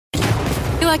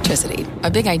Electricity,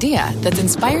 a big idea that's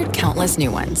inspired countless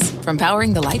new ones. From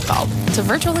powering the light bulb to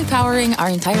virtually powering our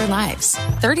entire lives.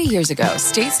 30 years ago,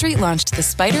 State Street launched the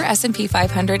SPDR S&P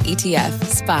 500 ETF,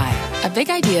 SPY. A big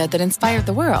idea that inspired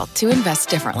the world to invest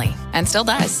differently. And still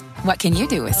does. What can you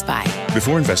do with SPY?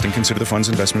 Before investing, consider the fund's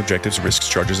investment objectives, risks,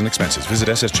 charges, and expenses. Visit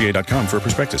ssga.com for a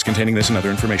prospectus containing this and other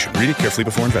information. Read it carefully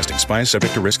before investing. SPY is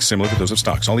subject to risks similar to those of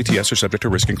stocks. All ETFs are subject to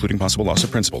risk, including possible loss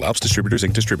of principal. Alps Distributors,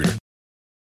 Inc. Distributor.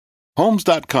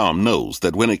 Homes.com knows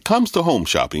that when it comes to home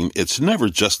shopping, it's never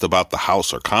just about the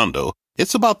house or condo.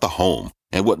 It's about the home.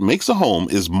 And what makes a home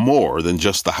is more than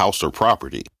just the house or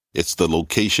property. It's the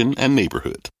location and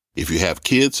neighborhood. If you have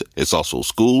kids, it's also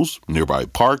schools, nearby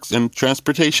parks, and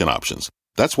transportation options.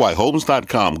 That's why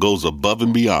Homes.com goes above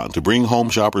and beyond to bring home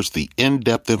shoppers the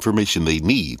in-depth information they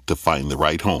need to find the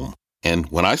right home. And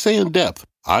when I say in-depth,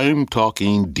 I'm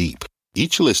talking deep.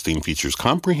 Each listing features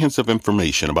comprehensive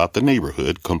information about the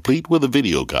neighborhood, complete with a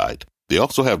video guide. They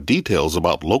also have details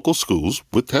about local schools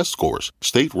with test scores,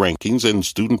 state rankings, and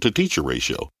student-to-teacher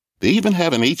ratio. They even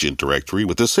have an agent directory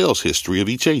with the sales history of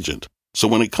each agent. So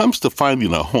when it comes to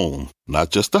finding a home, not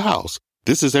just a house,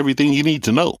 this is everything you need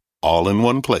to know, all in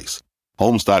one place.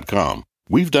 Homes.com.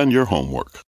 We've done your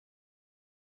homework.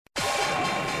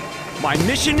 My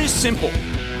mission is simple,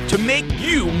 to make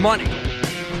you money.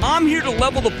 I'm here to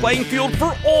level the playing field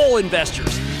for all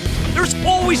investors. There's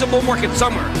always a bull market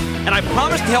somewhere, and I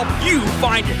promise to help you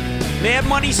find it. Mad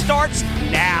Money starts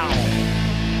now.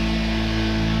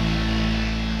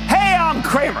 Hey, I'm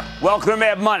Cramer. Welcome to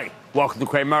Mad Money. Welcome to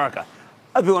Cramerica.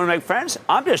 If you want to make friends,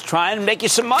 I'm just trying to make you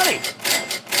some money.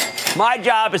 My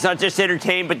job is not just to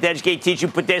entertain, but to educate, teach you,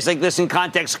 put days like this in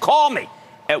context. Call me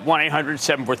at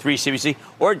 1-800-743-CBC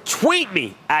or tweet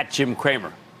me at Jim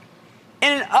Cramer.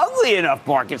 In an ugly enough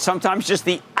market, sometimes just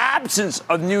the absence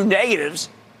of new negatives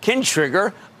can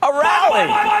trigger a rally.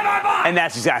 And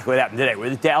that's exactly what happened today, where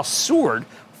the Dow soared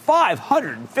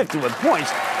 551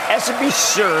 points, S&P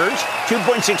surged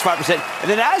 2.65%, and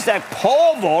the Nasdaq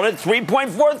pole vaulted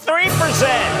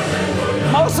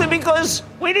 3.43%. Mostly because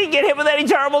we didn't get hit with any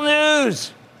terrible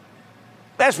news.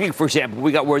 Last week, for example,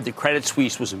 we got word that Credit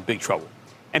Suisse was in big trouble.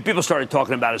 And people started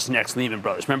talking about its next Lehman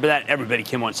Brothers. Remember that? Everybody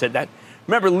came on and said that.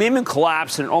 Remember, Lehman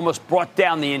collapsed and almost brought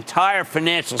down the entire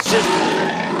financial system.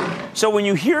 So when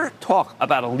you hear talk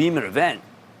about a Lehman event,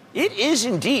 it is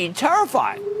indeed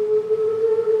terrifying.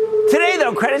 Today,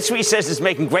 though, Credit Suisse says it's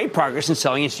making great progress in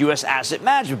selling its U.S. asset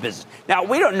management business. Now,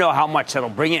 we don't know how much that'll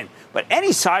bring in, but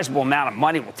any sizable amount of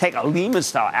money will take a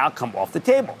Lehman-style outcome off the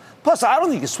table. Plus, I don't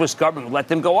think the Swiss government will let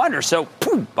them go under, so,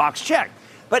 boom, box checked.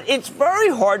 But it's very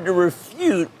hard to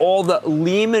refute all the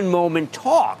Lehman moment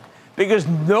talk, because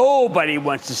nobody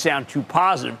wants to sound too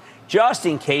positive just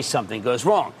in case something goes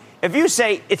wrong. If you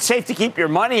say it's safe to keep your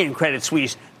money in Credit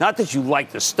Suisse, not that you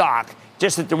like the stock,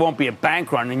 just that there won't be a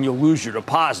bank run and you'll lose your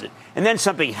deposit, and then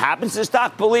something happens to the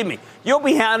stock, believe me, you'll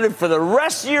be hounded for the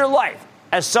rest of your life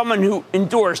as someone who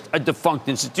endorsed a defunct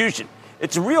institution.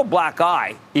 It's a real black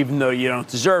eye, even though you don't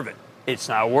deserve it. It's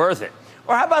not worth it.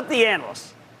 Or how about the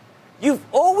analysts? You've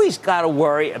always got to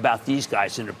worry about these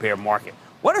guys in a bear market.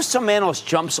 What if some analyst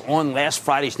jumps on last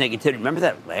Friday's negativity? Remember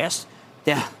that last?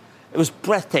 Yeah, it was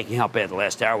breathtaking how bad the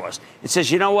last hour was. It says,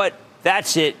 you know what?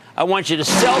 That's it. I want you to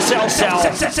sell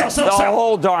the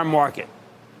whole darn market.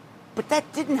 But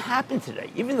that didn't happen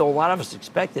today, even though a lot of us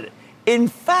expected it. In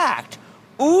fact,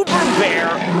 Uber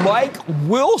bear Mike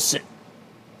Wilson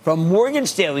from Morgan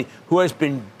Stanley, who has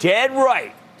been dead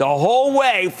right the whole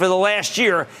way for the last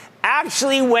year,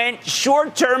 actually went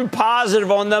short-term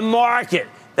positive on the market.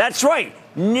 That's right.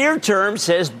 Near term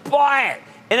says buy it.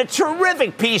 In a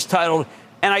terrific piece titled,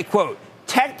 and I quote,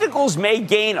 technicals may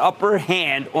gain upper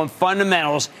hand on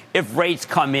fundamentals if rates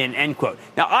come in, end quote.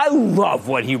 Now, I love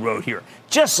what he wrote here.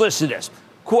 Just listen to this.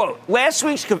 Quote, last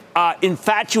week's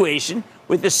infatuation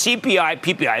with the CPI,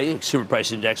 PPI, Consumer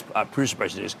Price Index, Producer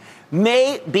Price Index,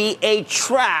 may be a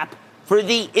trap for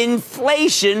the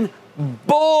inflation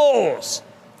bulls.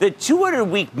 The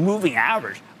 200-week moving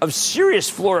average of serious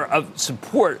floor of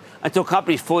support until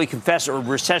companies fully confess or a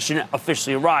recession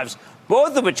officially arrives,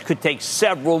 both of which could take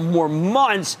several more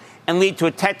months and lead to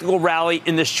a technical rally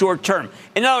in the short term.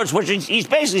 In other words, what he's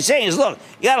basically saying is, look,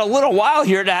 you got a little while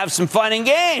here to have some fun and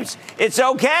games. It's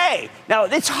okay. Now,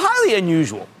 it's highly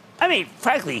unusual. I mean,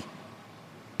 frankly,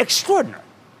 extraordinary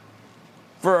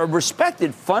for a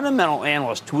respected fundamental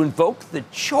analyst to invoke the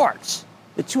charts,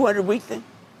 the 200-week thing.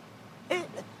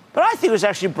 But I think it was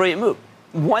actually a brilliant move,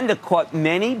 one that caught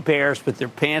many bears with their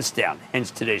pants down, hence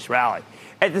today's rally.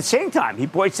 At the same time, he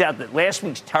points out that last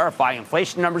week's terrifying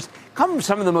inflation numbers come from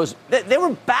some of the most, they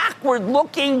were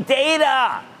backward-looking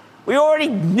data. We already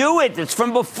knew it. It's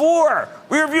from before.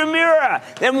 Rearview mirror.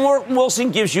 Then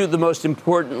Wilson gives you the most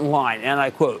important line, and I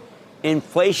quote,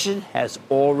 inflation has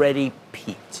already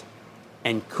peaked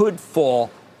and could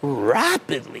fall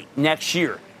rapidly next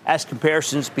year as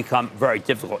comparisons become very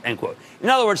difficult, end quote. In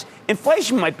other words,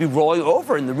 inflation might be rolling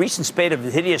over, and the recent spate of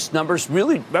hideous numbers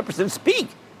really represents peak.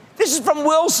 This is from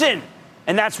Wilson.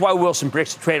 And that's why Wilson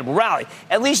predicts a tradable rally,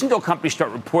 at least until companies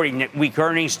start reporting weak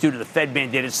earnings due to the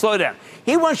Fed-mandated slowdown.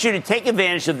 He wants you to take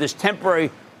advantage of this temporary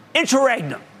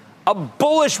interregnum, a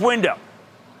bullish window,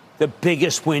 the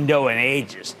biggest window in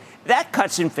ages. That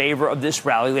cuts in favor of this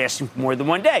rally lasting for more than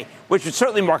one day, which would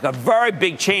certainly mark a very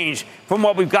big change from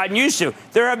what we've gotten used to.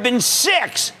 There have been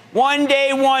 6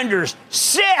 one-day wonders,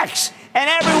 6, and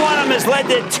every one of them has led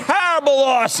to terrible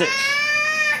losses.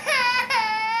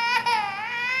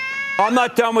 I'm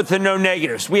not done with the no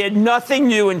negatives. We had nothing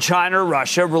new in China or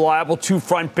Russia. Reliable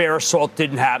two-front bear assault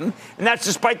didn't happen. And that's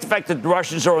despite the fact that the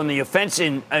Russians are on the offense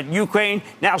in Ukraine,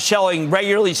 now shelling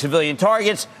regularly civilian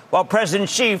targets, while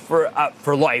President Xi, for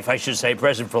life, I should say,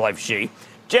 President for life Xi,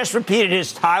 just repeated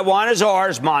his Taiwan is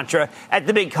ours mantra at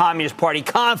the big Communist Party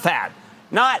confab.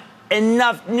 Not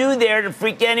enough new there to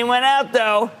freak anyone out,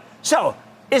 though. So,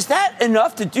 is that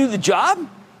enough to do the job?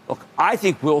 Look, I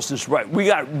think Wilson's right.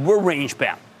 We're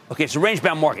range-bound. Okay, it's a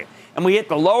range-bound market. And we hit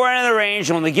the lower end of the range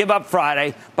when they give up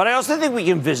Friday. But I also think we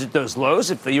can visit those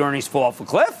lows if the earnings fall off a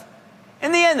cliff.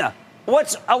 In the end, though,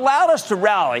 what's allowed us to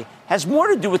rally has more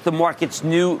to do with the market's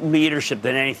new leadership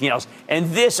than anything else. And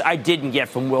this I didn't get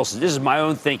from Wilson. This is my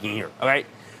own thinking here, all right?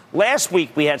 Last week,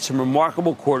 we had some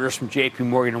remarkable quarters from J.P.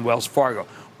 Morgan and Wells Fargo.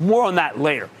 More on that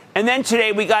later. And then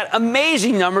today, we got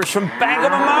amazing numbers from Bank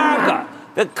of America.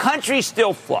 The country's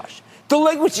still flush.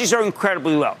 Delinquencies are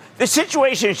incredibly low. The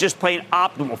situation is just plain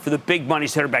optimal for the big money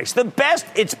center banks. The best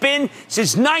it's been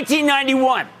since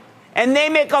 1991. And they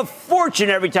make a fortune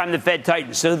every time the Fed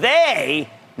tightens. So they,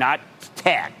 not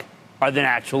tech, are the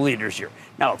natural leaders here.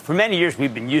 Now, for many years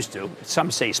we've been used to, some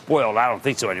say spoiled, I don't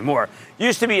think so anymore,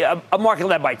 used to be a market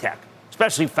led by tech,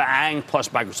 especially FANG plus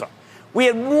Microsoft. We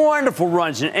had wonderful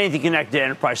runs in anything connected to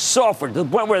enterprise software to the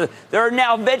point where there are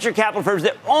now venture capital firms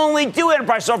that only do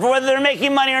enterprise software, whether they're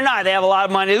making money or not. They have a lot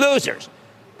of money losers.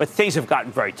 But things have gotten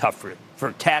very tough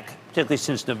for tech, particularly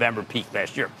since November peak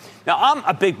last year. Now, I'm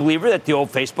a big believer that the old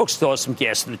Facebook still has some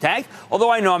gas in the tank,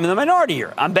 although I know I'm in the minority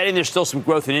here. I'm betting there's still some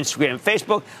growth in Instagram and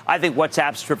Facebook. I think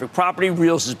WhatsApp's terrific property.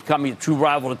 Reels is becoming a true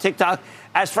rival to TikTok.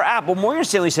 As for Apple, Morgan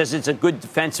Stanley says it's a good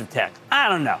defensive tech. I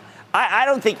don't know. I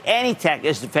don't think any tech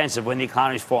is defensive when the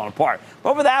economy's falling apart.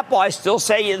 But with Apple, I still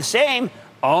say the same.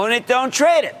 Own it, don't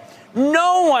trade it.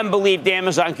 No one believed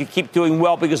Amazon could keep doing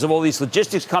well because of all these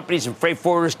logistics companies and freight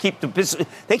forwarders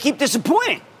keep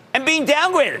disappointing and being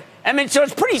downgraded. I mean, so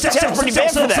it's pretty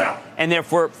bad for them. And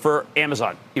therefore, for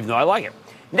Amazon, even though I like it.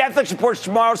 Netflix reports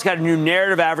tomorrow it's got a new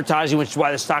narrative advertising, which is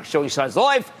why the stock's showing signs of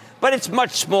life, but it's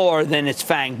much smaller than its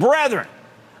FANG brethren.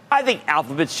 I think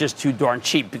Alphabet's just too darn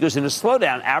cheap because in a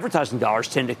slowdown, advertising dollars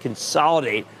tend to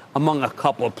consolidate among a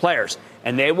couple of players,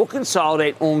 and they will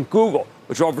consolidate on Google,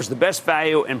 which offers the best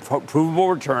value and provable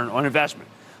return on investment.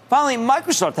 Finally,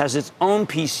 Microsoft has its own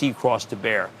PC cross to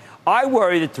bear. I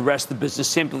worry that the rest of the business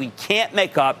simply can't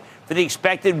make up for the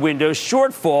expected Windows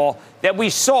shortfall that we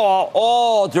saw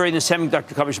all during the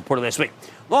semiconductor company's report last week.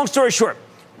 Long story short,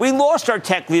 we lost our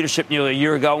tech leadership nearly a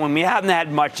year ago when we haven't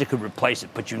had much that could replace it,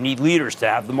 but you need leaders to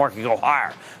have the market go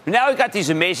higher. But now we've got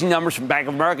these amazing numbers from Bank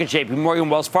of America, J.P. Morgan,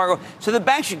 Wells Fargo, so the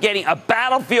banks are getting a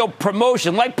battlefield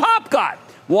promotion like Pop got.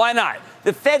 Why not?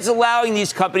 The Fed's allowing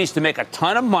these companies to make a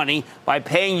ton of money by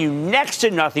paying you next to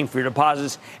nothing for your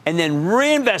deposits and then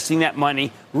reinvesting that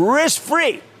money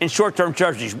risk-free in short-term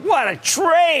treasuries. What a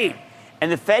trade!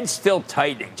 And the Fed's still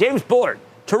tightening. James Bullard,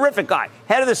 terrific guy,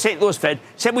 head of the St. Louis Fed,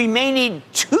 said we may need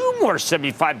 2 more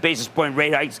 75 basis point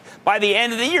rate hikes by the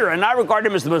end of the year. And I regard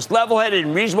him as the most level-headed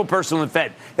and reasonable person in the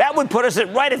Fed. That would put us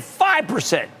right at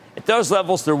 5%. At those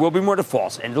levels, there will be more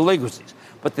defaults and delinquencies.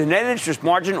 But the net interest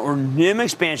margin or NIM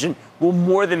expansion will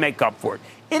more than make up for it.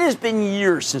 It has been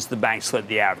years since the banks led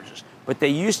the averages, but they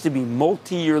used to be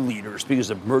multi-year leaders because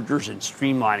of mergers and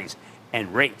streamlinings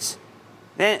and rates.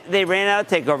 Then they ran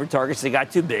out of takeover targets. They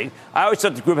got too big. I always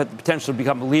thought the group had the potential to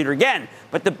become a leader again,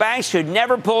 but the banks could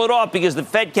never pull it off because the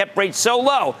Fed kept rates so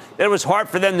low that it was hard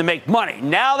for them to make money.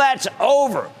 Now that's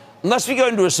over. Unless we go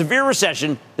into a severe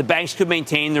recession, the banks could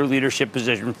maintain their leadership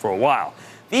position for a while.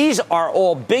 These are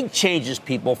all big changes,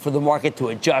 people, for the market to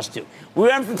adjust to. We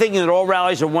went from thinking that all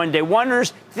rallies are one-day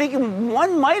wonders to thinking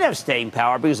one might have staying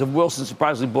power because of Wilson's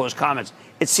surprisingly bullish comments.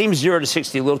 It seems 0 to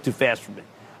 60 a little too fast for me.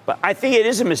 But I think it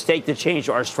is a mistake to change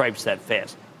our stripes that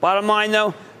fast. Bottom line,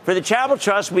 though, for the Charitable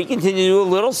Trust, we continue to do a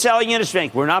little selling into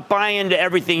strength. We're not buying into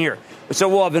everything here. So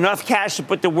we'll have enough cash to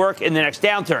put to work in the next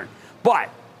downturn. But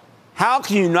how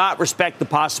can you not respect the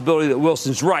possibility that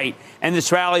Wilson's right and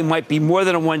this rally might be more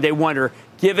than a one-day wonder,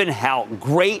 given how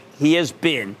great he has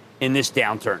been in this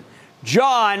downturn?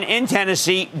 John in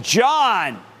Tennessee.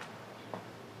 John.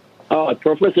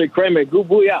 Professor Cramer, good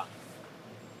booyah.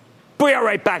 Booyah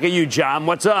right back at you, John.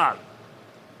 What's up?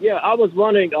 Yeah, I was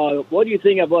wondering, what do you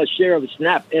think about share of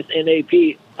Snap,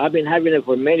 SNAP? I've been having it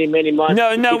for many, many months.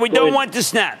 No, we don't want to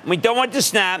Snap. We don't want to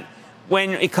Snap.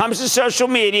 When it comes to social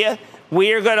media,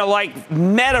 we are going to like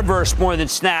Metaverse more than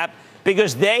Snap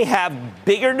because they have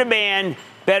bigger demand,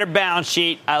 better balance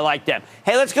sheet. I like them.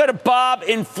 Hey, let's go to Bob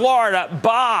in Florida.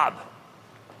 Bob.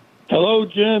 Hello,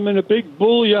 Jim, and a big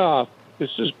booyah.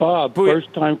 This is Bob,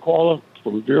 first-time caller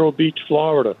from Vero Beach,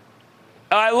 Florida.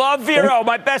 I love Vero.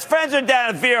 My best friends are down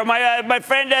at Vero. My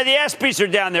friend, the ESPYs are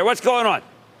down there. What's going on?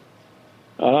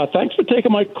 Thanks for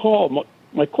taking my call.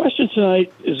 My question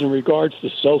tonight is in regards to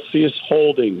Celsius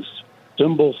Holdings,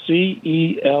 symbol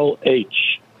CELH.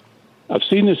 I've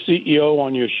seen the CEO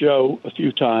on your show a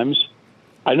few times.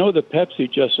 I know that Pepsi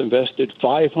just invested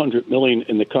 $500 million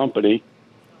in the company.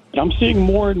 And I'm seeing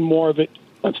more and more of it.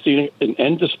 I'm seeing it in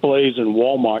end displays in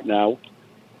Walmart now.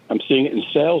 I'm seeing it in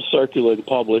sales circular in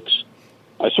Publix.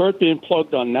 I saw it being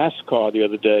plugged on NASCAR the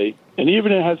other day, and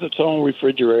even it has its own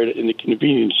refrigerator in the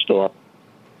convenience store.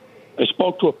 I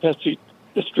spoke to a Pepsi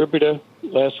distributor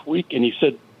last week, and he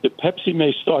said that Pepsi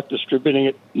may start distributing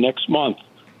it next month.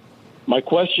 My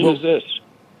question is this.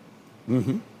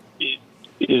 Mm-hmm.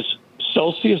 Is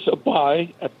Celsius a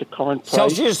buy at the current price?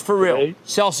 Celsius for real. Today?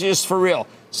 Celsius for real.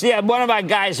 See, one of my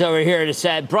guys over here that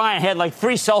said Brian had like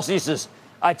 3 Celsiuses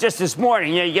just this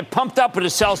morning. You get pumped up with a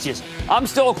Celsius. I'm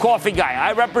still a coffee guy.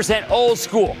 I represent old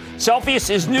school. Celsius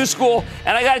is new school,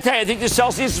 and I got to tell you, I think the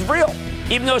Celsius is real.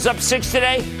 Even though it's up 6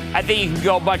 today, I think you can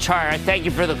go much higher. I thank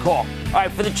you for the call. All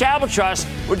right, for the Charitable Trust,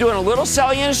 we're doing a little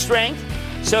selling into strength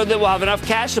so that we'll have enough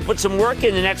cash to put some work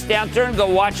in the next downturn. Go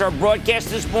watch our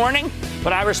broadcast this morning.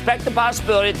 But I respect the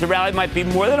possibility that the rally might be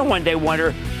more than a one-day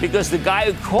wonder because the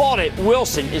guy who called it,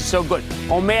 Wilson, is so good.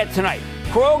 On Mad Tonight,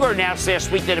 Kroger announced last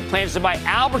week that it plans to buy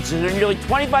Albertsons in a nearly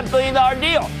 $25 billion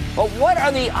deal. But what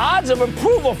are the odds of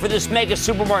approval for this mega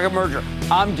supermarket merger?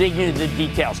 I'm digging into the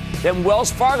details. Then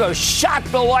Wells Fargo shot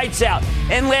the lights out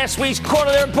in last week's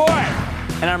quarterly report.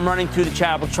 And I'm running through the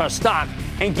Charitable Trust stock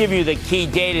and giving you the key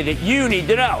data that you need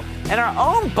to know. And our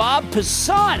own Bob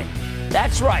Pisani,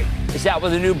 that's right, is out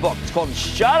with a new book. It's called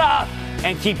Shut Up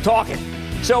and Keep Talking.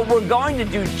 So we're going to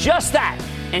do just that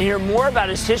and hear more about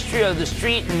his history of the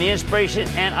street and the inspiration.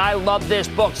 And I love this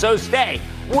book. So stay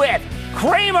with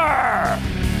Cramer.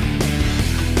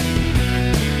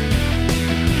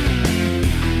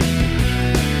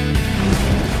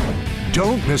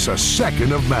 Don't miss a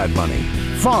second of Mad Money.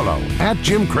 Follow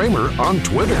 @Jim Cramer on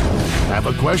Twitter. Have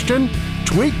a question?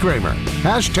 Tweet Cramer.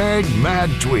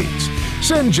 #MadTweets.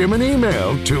 Send Jim an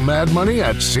email to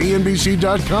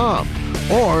madmoney@cnbc.com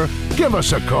or give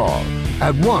us a call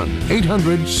at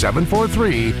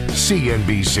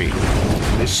 1-800-743-CNBC.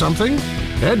 Miss something?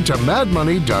 Head to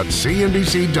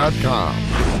madmoney.cnbc.com.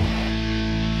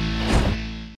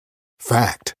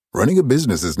 Fact. Running a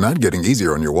business is not getting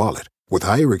easier on your wallet. With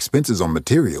higher expenses on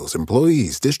materials,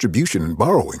 employees, distribution, and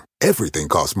borrowing, everything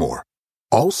costs more.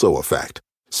 Also a fact.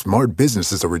 Smart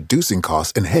businesses are reducing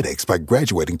costs and headaches by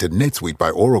graduating to NetSuite by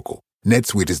Oracle.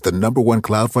 NetSuite is the #1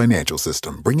 cloud financial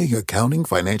system, bringing accounting,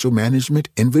 financial management,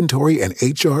 inventory, and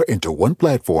HR into one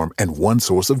platform and one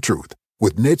source of truth.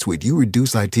 With NetSuite, you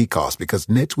reduce IT costs because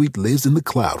NetSuite lives in the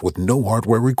cloud with no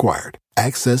hardware required.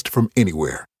 Accessed from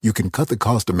anywhere. You can cut the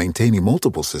cost of maintaining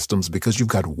multiple systems because you've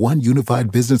got one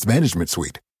unified business management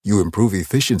suite. You improve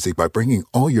efficiency by bringing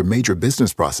all your major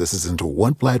business processes into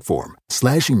one platform,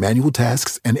 slashing manual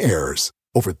tasks and errors.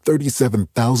 Over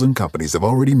 37,000 companies have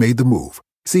already made the move.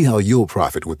 See how you'll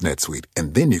profit with NetSuite,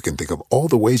 and then you can think of all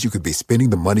the ways you could be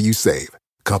spending the money you save.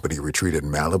 Company retreat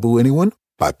in Malibu, anyone?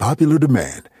 By popular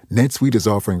demand, NetSuite is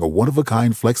offering a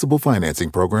one-of-a-kind flexible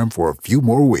financing program for a few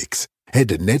more weeks. Head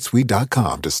to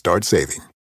netsuite.com to start saving.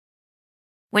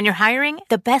 When you're hiring,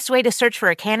 the best way to search for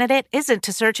a candidate isn't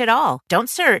to search at all. Don't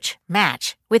search,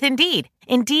 match with Indeed.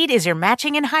 Indeed is your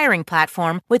matching and hiring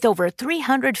platform with over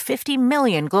 350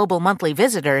 million global monthly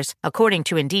visitors, according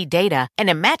to Indeed data, and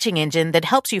a matching engine that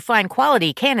helps you find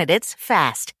quality candidates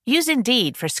fast. Use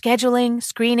Indeed for scheduling,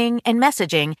 screening, and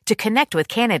messaging to connect with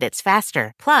candidates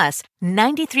faster. Plus,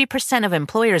 93% of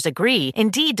employers agree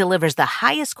Indeed delivers the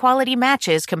highest quality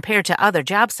matches compared to other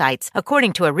job sites,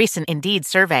 according to a recent Indeed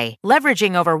survey.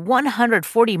 Leveraging over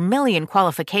 140 million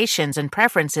qualifications and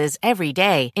preferences every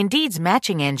day, Indeed's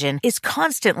matching engine is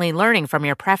constantly learning from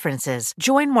your preferences.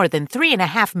 Join more than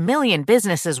 3.5 million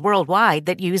businesses worldwide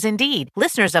that use Indeed.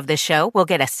 Listeners of this show will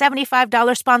get a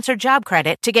 $75 sponsored job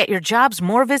credit to get your jobs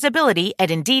more visibility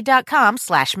at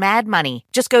Indeed.com/madmoney.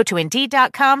 Just go to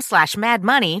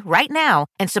Indeed.com/madmoney right now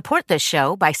and support this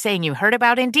show by saying you heard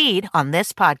about Indeed on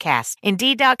this podcast.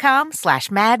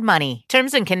 Indeed.com/madmoney.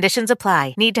 Terms and conditions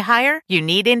apply. Need to hire? You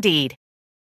need Indeed.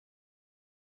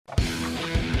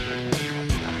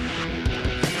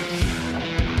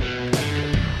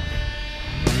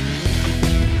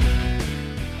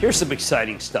 Here's some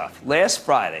exciting stuff. Last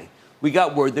Friday, we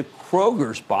got word that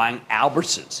Kroger's buying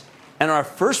Albertsons. And our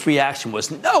first reaction was,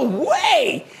 no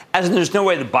way! As in, there's no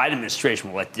way the Biden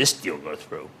administration will let this deal go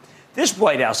through. This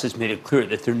White House has made it clear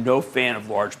that they're no fan of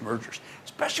large mergers,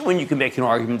 especially when you can make an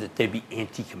argument that they'd be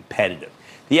anti-competitive.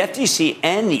 The FTC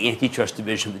and the Antitrust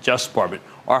Division of the Justice Department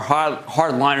are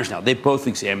hardliners now. They both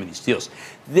examine these deals.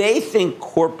 They think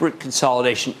corporate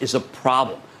consolidation is a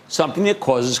problem, something that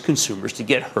causes consumers to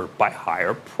get hurt by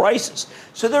higher prices.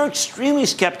 So they're extremely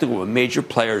skeptical when major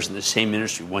players in the same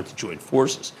industry want to join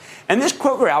forces. And this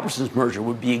Kroger-Albertsons merger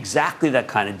would be exactly that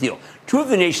kind of deal. Two of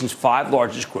the nation's 5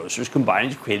 largest grocers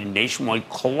combining to create a nationwide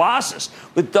colossus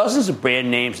with dozens of brand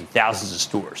names and thousands of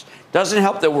stores. Doesn't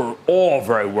help that we're all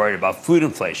very worried about food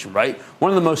inflation, right?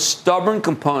 One of the most stubborn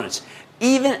components,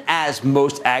 even as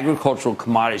most agricultural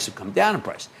commodities have come down in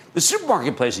price. The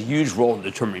supermarket plays a huge role in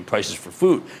determining prices for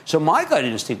food. So my gut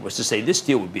instinct was to say this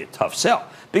deal would be a tough sell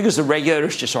because the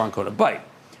regulators just aren't going to bite.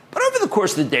 But over the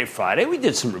course of the day Friday, we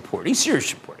did some reporting,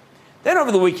 serious reporting. Then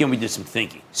over the weekend, we did some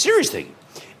thinking, serious thinking.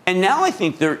 And now I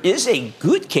think there is a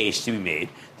good case to be made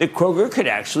that Kroger could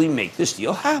actually make this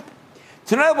deal happen.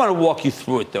 Tonight, I want to walk you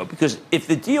through it, though, because if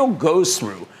the deal goes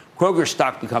through, Kroger's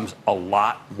stock becomes a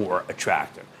lot more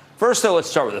attractive. First, though, let's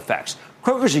start with the facts.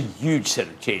 Kroger's a huge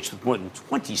center chain with more than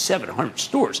 2,700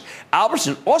 stores.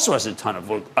 Albertsons also has a ton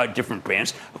of different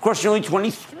brands across nearly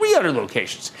 2,300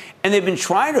 locations. And they've been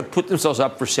trying to put themselves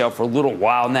up for sale for a little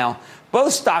while now.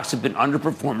 Both stocks have been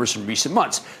underperformers in recent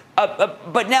months.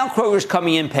 But now Kroger's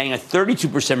coming in paying a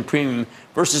 32% premium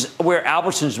versus where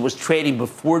Albertsons was trading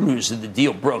before news of the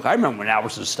deal broke. I remember when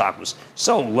Albertsons stock was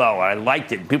so low, and I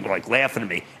liked it, and people were like laughing at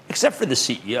me, except for the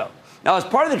CEO. Now, as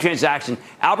part of the transaction,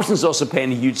 Albertsons is also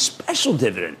paying a huge special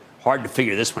dividend, hard to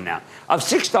figure this one out, of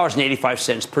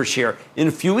 $6.85 per share in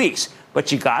a few weeks.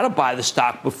 But you got to buy the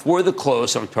stock before the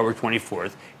close on October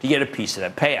 24th to get a piece of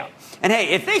that payout. And hey,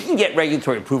 if they can get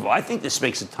regulatory approval, I think this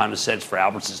makes a ton of sense for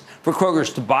Albertsons, for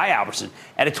Kroger's to buy Albertsons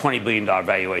at a $20 billion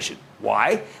valuation.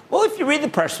 Why? Well, if you read the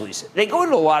press release, they go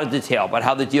into a lot of detail about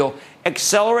how the deal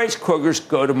accelerates Kroger's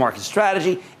go-to-market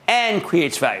strategy and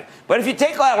creates value. But if you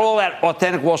take out all that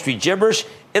authentic Wall Street gibberish,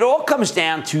 it all comes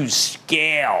down to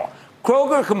scale.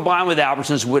 Kroger combined with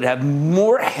Albertsons would have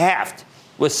more heft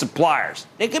with suppliers.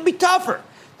 They could be tougher.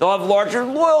 They'll have larger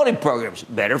loyalty programs,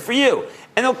 better for you.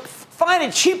 And they'll find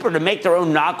it cheaper to make their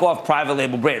own knockoff private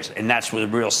label brands. And that's where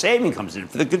the real saving comes in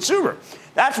for the consumer.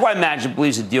 That's why Magid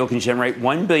believes the deal can generate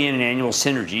 $1 billion in annual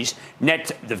synergies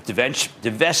net of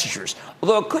divestitures,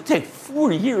 although it could take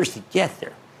 4 years to get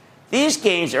there. These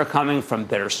gains are coming from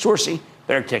better sourcing,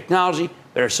 better technology,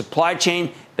 better supply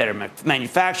chain, better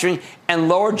manufacturing, and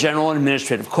lower general and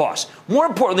administrative costs. More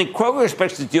importantly, Kroger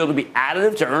expects the deal to be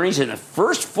additive to earnings in the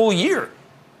first full year.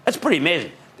 That's pretty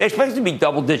amazing. They expect it to be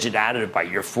double-digit additive by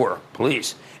year 4,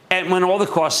 please. And when all the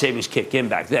cost savings kick in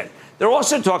back then. They're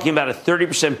also talking about a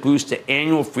 30% boost to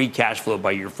annual free cash flow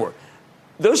by year 4.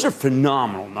 Those are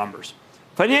phenomenal numbers.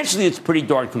 Financially, it's pretty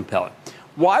darn compelling.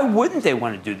 Why wouldn't they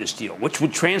want to do this deal, which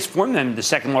would transform them into the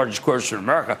second largest grocer in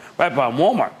America, right behind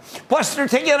Walmart? Plus, they're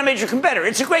taking out a major competitor.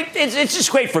 It's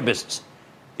just great for business.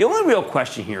 The only real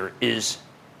question here is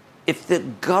if the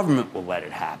government will let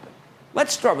it happen.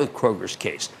 Let's start with Kroger's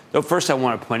case. Though first I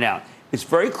want to point out, it's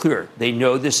very clear they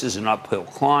know this is an uphill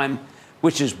climb,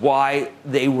 which is why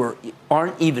they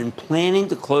aren't even planning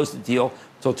to close the deal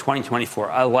until 2024.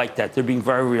 I like that. They're being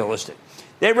very realistic.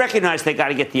 They recognize they got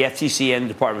to get the FTC and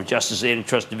the Department of Justice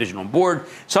Antitrust Division on board,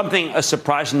 something a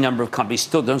surprising number of companies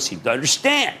still don't seem to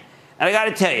understand. And I got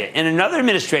to tell you, in another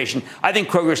administration, I think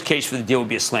Kroger's case for the deal would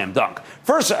be a slam dunk.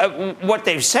 First, what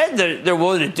they've said that they're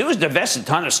willing to do is divest a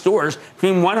ton of stores,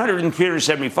 between 100 and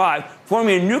 375,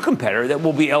 forming a new competitor that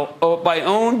will be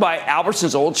owned by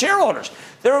Albertsons' old shareholders.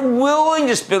 They're willing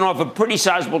to spin off a pretty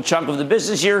sizable chunk of the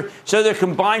business here, so their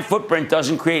combined footprint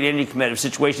doesn't create any competitive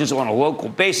situations on a local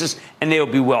basis, and they will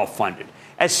be well funded.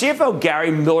 As CFO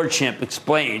Gary Millerchip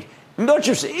explained,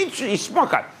 Millerchip's a smart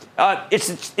guy.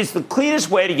 It's the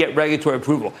cleanest way to get regulatory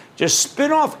approval. Just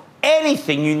spin off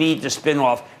anything you need to spin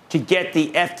off to get the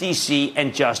FTC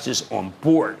and Justice on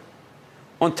board.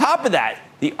 On top of that,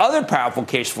 the other powerful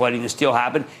case for letting this deal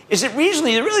happen is that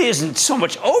regionally there really isn't so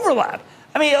much overlap.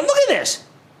 I mean, look at this.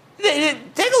 Take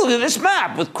a look at this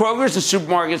map with Kroger's and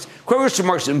supermarkets. Kroger's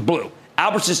supermarkets in blue,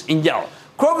 Albertsons in yellow.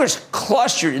 Kroger's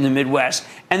clustered in the Midwest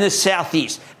and the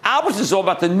Southeast. Albertsons is all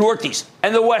about the Northeast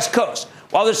and the West Coast.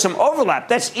 While there's some overlap,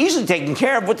 that's easily taken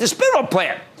care of with the spin-off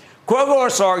plan. Kroger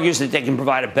also argues that they can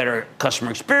provide a better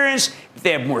customer experience if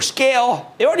they have more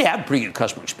scale. They already have a pretty good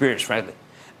customer experience, frankly.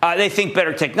 They think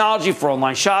better technology for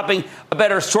online shopping, a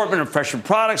better assortment of fresher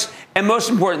products, and most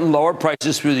important, lower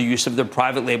prices through the use of their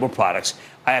private label products.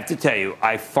 I have to tell you,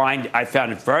 I found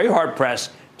it very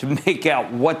hard-pressed to make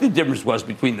out what the difference was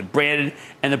between the branded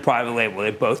and the private label.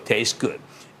 They both taste good.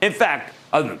 In fact,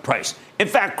 other than price. In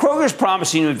fact, Kroger's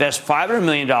promising to invest $500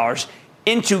 million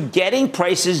into getting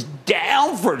prices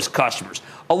down for its customers,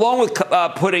 along with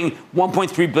putting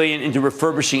 $1.3 billion into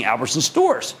refurbishing Albertsons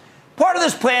stores. Part of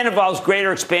this plan involves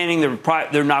greater expanding their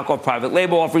knockoff private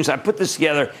label offerings. I put this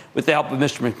together with the help of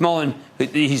Mr. McMillan.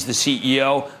 He's the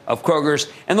CEO of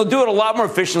Kroger's. And they'll do it a lot more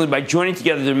efficiently by joining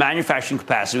together their manufacturing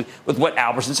capacity with what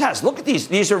Albertsons has. Look at these.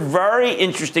 These are very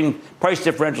interesting price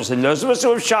differentials. And those of us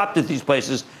who have shopped at these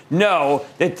places know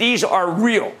that these are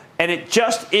real. And it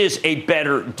just is a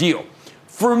better deal.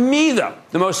 For me, though,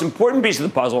 the most important piece of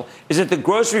the puzzle is that the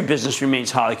grocery business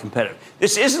remains highly competitive.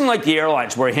 This isn't like the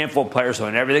airlines where a handful of players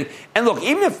own everything. And look,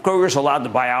 even if Kroger's allowed to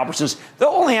buy Albertsons, they'll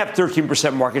only have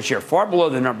 13% market share, far below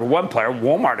the number one player,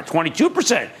 Walmart, at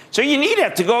 22%. So you need to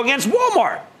have to go against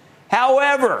Walmart.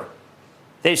 However,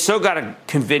 they've still got to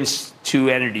convince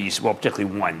two entities, well,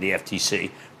 particularly one, the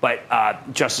FTC, but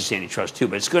Justice Antitrust too,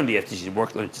 but it's going to be the FTC's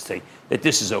workload to say that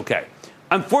this is okay.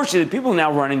 Unfortunately, the people now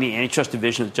running the antitrust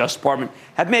division of the Justice Department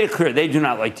have made it clear they do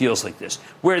not like deals like this,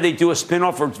 where they do a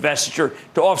spinoff or divestiture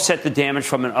to offset the damage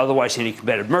from an otherwise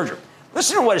anti-competitive merger.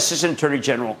 Listen to what Assistant Attorney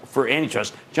General for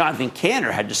Antitrust, Jonathan Kanter,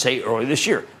 had to say earlier this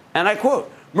year. And I quote,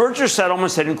 merger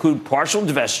settlements that include partial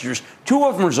divestitures too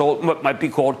often result in what might be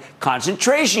called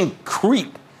concentration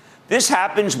creep. This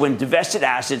happens when divested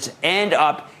assets end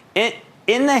up in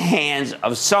the hands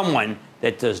of someone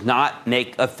that does not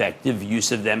make effective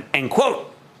use of them, end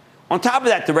quote. On top of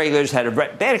that, the regulators had a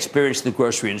bad experience in the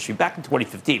grocery industry back in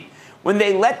 2015 when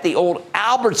they let the old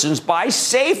Albertsons buy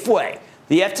Safeway.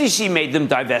 The FTC made them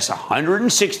divest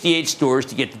 168 stores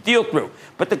to get the deal through.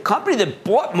 But the company that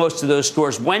bought most of those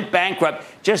stores went bankrupt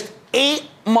just 8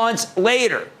 months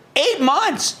later. 8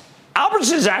 months!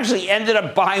 Albertsons actually ended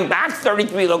up buying back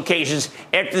 33 locations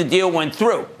after the deal went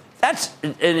through. That's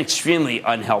an extremely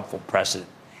unhelpful precedent.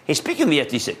 Hey, speaking of the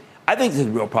FTC, I think the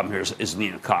real problem here is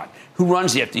Lina Khan, who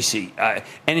runs the FTC,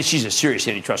 and she's a serious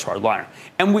antitrust hardliner.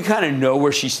 And we kind of know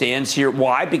where she stands here.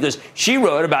 Why? Because she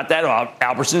wrote about that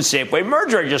Albertsons-Safeway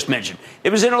merger I just mentioned.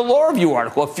 It was in a law review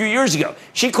article a few years ago.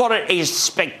 She called it a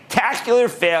spectacular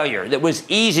failure that was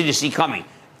easy to see coming.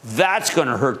 That's going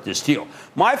to hurt this deal.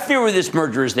 My fear with this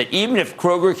merger is that even if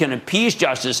Kroger can appease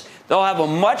justice, they'll have a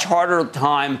much harder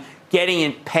time getting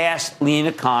it past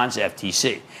Lina Khan's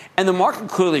FTC. And the market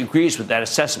clearly agrees with that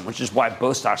assessment, which is why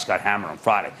both stocks got hammered on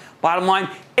Friday. Bottom line,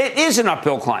 it is an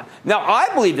uphill climb. Now, I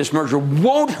believe this merger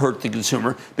won't hurt the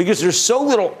consumer because there's so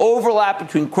little overlap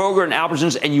between Kroger and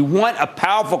Albertsons, and you want a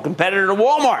powerful competitor to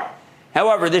Walmart.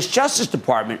 However, this Justice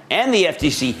Department and the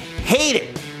FTC hate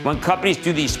it when companies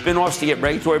do these spinoffs to get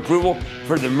regulatory approval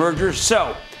for the merger.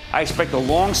 So I expect a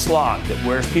long slog that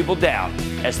wears people down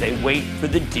as they wait for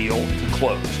the deal to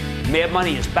close. Mad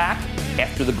Money is back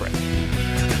after the break.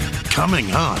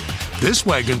 Coming on, this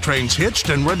wagon train's hitched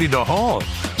and ready to haul.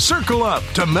 Circle up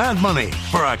to Mad Money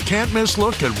for a can't-miss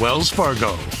look at Wells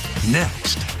Fargo.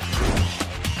 Next.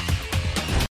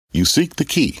 You seek the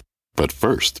key, but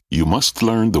first, you must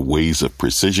learn the ways of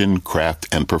precision, craft,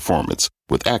 and performance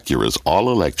with Acura's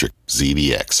all-electric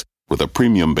ZDX. With a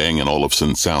premium Bang &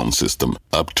 Olufsen sound system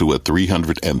up to a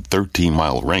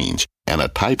 313-mile range and a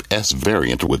Type S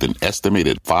variant with an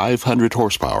estimated 500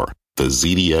 horsepower, the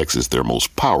ZDX is their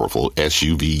most powerful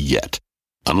SUV yet.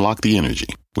 Unlock the energy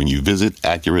when you visit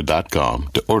Acura.com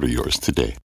to order yours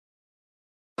today.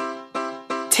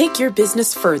 Take your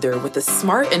business further with the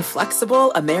smart and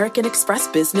flexible American Express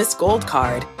Business Gold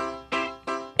Card.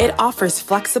 It offers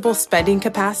flexible spending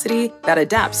capacity that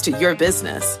adapts to your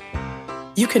business.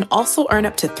 You can also earn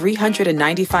up to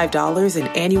 $395 in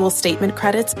annual statement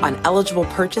credits on eligible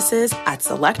purchases at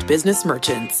select business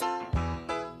merchants.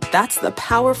 That's the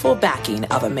powerful backing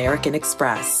of American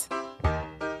Express.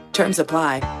 Terms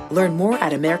apply. Learn more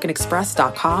at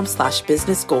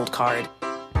americanexpress.com/business gold card.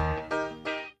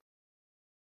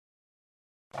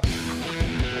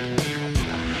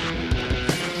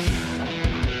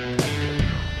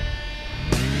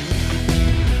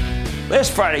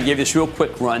 Last Friday, I gave this real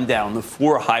quick rundown on the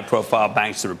 4 high-profile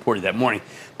banks that reported that morning.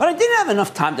 But I didn't have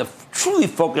enough time to truly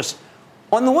focus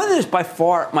on the one that is by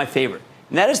far my favorite,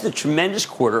 and that is the tremendous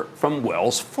quarter from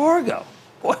Wells Fargo.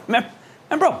 Boy, remember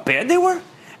how bad they were?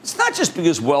 It's not just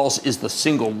because Wells is the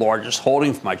single largest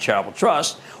holding for my charitable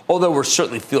trust, although we're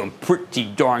certainly feeling pretty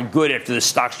darn good after the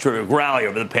stock's terrific rally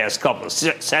over the past couple of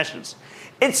sessions.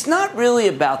 It's not really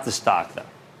about the stock, though,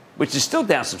 which is still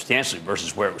down substantially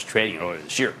versus where it was trading earlier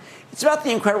this year. It's about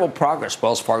the incredible progress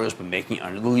Wells Fargo has been making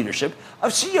under the leadership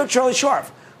of CEO Charlie Scharf,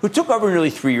 who took over nearly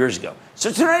 3 years ago.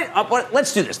 So tonight,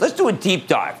 let's do this. Let's do a deep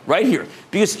dive right here.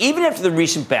 Because even after the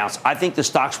recent bounce, I think the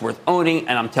stock's worth owning,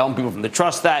 and I'm telling people from the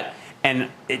trust that. And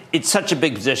it's such a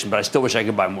big position, but I still wish I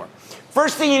could buy more.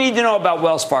 First thing you need to know about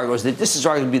Wells Fargo is that this is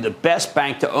arguably the best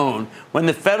bank to own when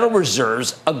the Federal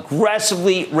Reserve's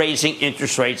aggressively raising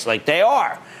interest rates like they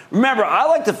are. Remember, I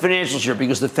like the financials here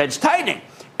because the Fed's tightening.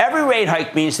 Every rate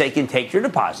hike means they can take your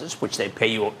deposits, which they pay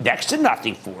you next to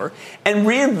nothing for, and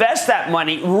reinvest that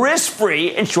money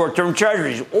risk-free in short-term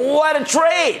treasuries. What a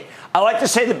trade! I like to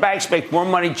say the banks make more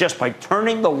money just by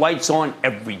turning the lights on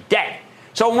every day.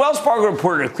 So when Wells Fargo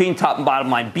reported a clean top and bottom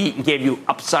line beat and gave you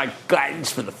upside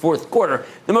guidance for the fourth quarter,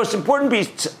 the most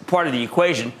important part of the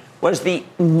equation was the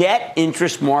net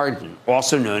interest margin,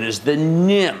 also known as the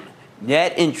NIM,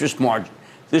 net interest margin,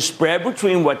 the spread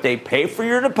between what they pay for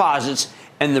your deposits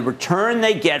and the return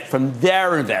they get from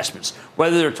their investments,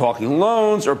 whether they're talking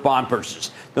loans or bond purchases.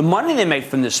 The money they make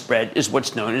from this spread is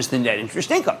what's known as the net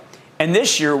interest income. And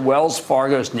this year, Wells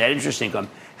Fargo's net interest income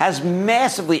has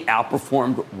massively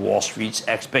outperformed Wall Street's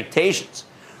expectations.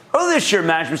 Earlier this year,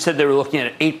 management said they were looking at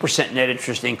an 8% net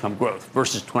interest income growth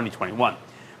versus 2021.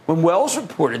 When Wells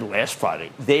reported last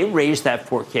Friday, they raised that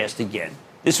forecast again.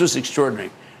 This was extraordinary,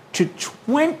 to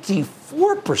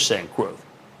 24% growth.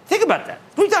 Think about that.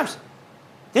 3 times.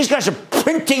 These guys are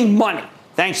printing money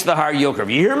thanks to the higher yield curve.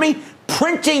 You hear me?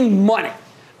 Printing money.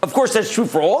 Of course, that's true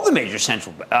for all the major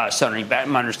central money center banks.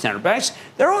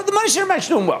 The money center banks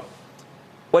are doing well.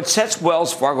 What sets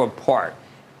Wells Fargo apart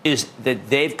is that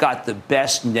they've got the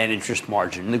best net interest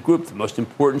margin in the group, the most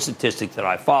important statistic that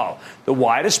I follow, the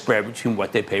widest spread between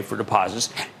what they pay for deposits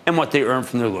and what they earn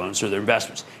from their loans or their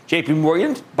investments. JP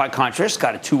Morgan, by contrast,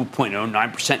 got a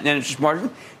 2.09% net interest margin.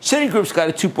 Citigroup's got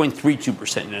a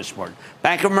 2.32% net interest margin.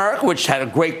 Bank of America, which had a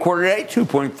great quarter today,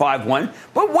 2.51.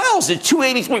 But Wells at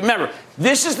 2.83. Remember,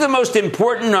 this is the most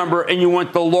important number, and you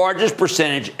want the largest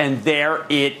percentage, and there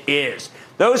it is.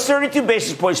 Those 32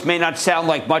 basis points may not sound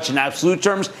like much in absolute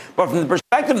terms, but from the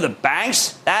perspective of the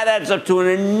banks, that adds up to an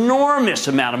enormous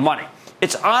amount of money.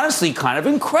 It's honestly kind of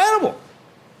incredible.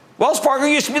 Wells Fargo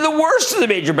used to be the worst of the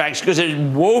major banks because it is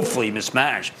woefully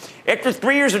mismanaged. After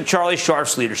 3 years of Charlie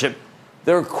Scharf's leadership,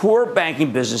 their core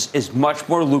banking business is much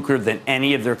more lucrative than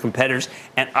any of their competitors,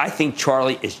 and I think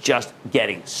Charlie is just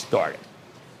getting started.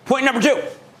 Point number 2.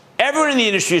 Everyone in the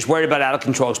industry is worried about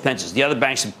out-of-control expenses. The other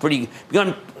banks have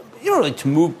begun to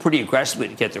move pretty aggressively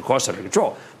to get their costs under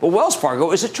control. But Wells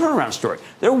Fargo is a turnaround story.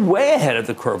 They're way ahead of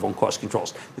the curve on cost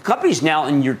controls. The company's now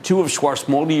in year 2 of Scharf's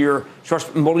multi-year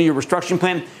restructuring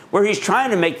plan, where he's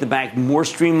trying to make the bank more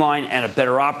streamlined and a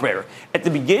better operator. At the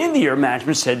beginning of the year,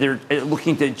 management said they're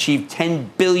looking to achieve $10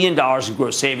 billion in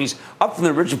gross savings, up from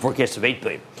the original forecast of $8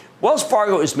 billion. Wells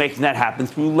Fargo is making that happen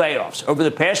through layoffs. Over the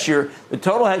past year, the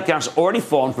total headcount has already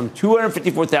fallen from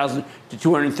 254,000 to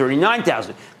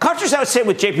 239,000. Contrast, I would say,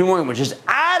 with JP Morgan, which has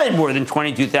added more than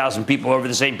 22,000 people over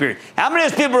the same period. How many of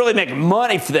those people really make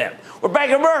money for them? Or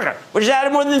Bank of America, which has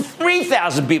added more than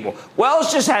 3,000 people.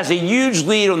 Wells just has a huge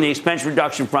lead on the expense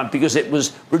reduction front because it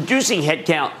was reducing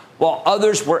headcount while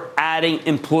others were adding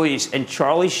employees. And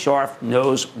Charlie Scharf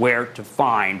knows where to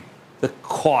find the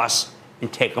costs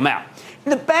and take them out. In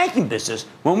the banking business,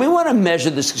 when we want to measure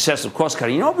the success of cost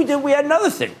cutting, you know what we did? We had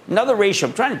another ratio.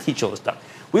 I'm trying to teach all this stuff.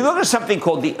 We look at something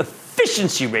called the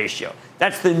efficiency ratio.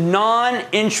 That's the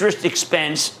non-interest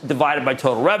expense divided by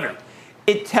total revenue.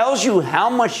 It tells you how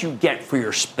much you get for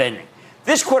your spending.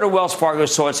 This quarter, Wells Fargo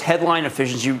saw its headline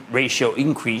efficiency ratio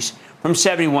increase from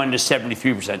 71 to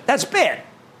 73%. That's bad.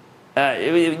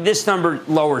 This number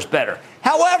lowers better.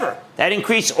 However, that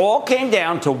increase all came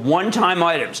down to one-time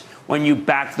items. When you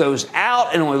back those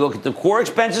out and only look at the core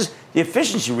expenses, the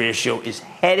efficiency ratio is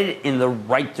headed in the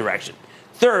right direction.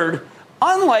 Third,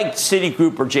 unlike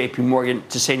Citigroup or JP Morgan,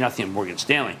 to say nothing of Morgan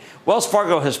Stanley, Wells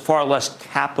Fargo has far less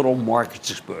capital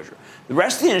markets exposure. The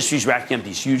rest of the industry is racking up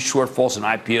these huge shortfalls in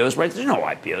IPOs, right? There's no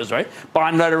IPOs, right?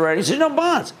 Bond underwritings, there's no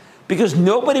bonds. Because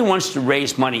nobody wants to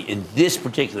raise money in this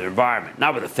particular environment,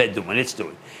 not with the Fed doing what it's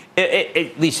doing,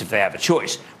 at least if they have a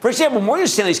choice. For example, Morgan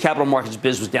Stanley's capital markets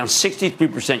business was down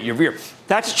 63% year over year.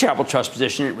 That's a charitable trust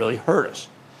position. It really hurt us.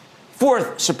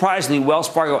 Fourth, surprisingly, Wells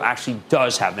Fargo actually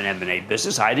does have an M&A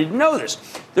business. I didn't know this.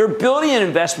 They're building an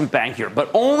investment bank here,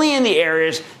 but only in the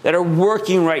areas that are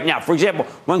working right now. For example,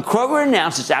 when Kroger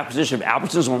announced its acquisition of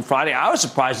Albertsons on Friday, I was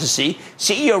surprised to see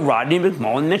CEO Rodney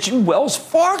McMullen mention Wells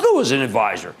Fargo as an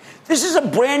advisor. This is a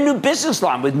brand new business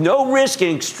line with no risk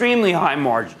and extremely high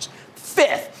margins.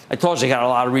 Fifth, I told you I got a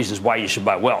lot of reasons why you should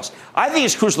buy Wells. I think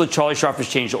it's crucial that Charlie Scharf has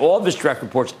changed all of his direct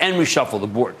reports and reshuffled the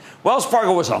board. Wells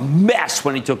Fargo was a mess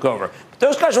when he took over, but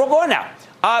those guys are all gone now.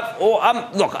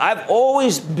 Look, I've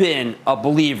always been a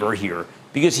believer here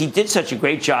because he did such a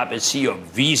great job as CEO of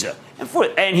Visa,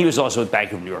 and he was also at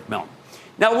Bank of New York Mellon.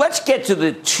 Now, let's get to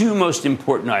the two most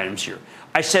important items here.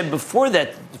 I said before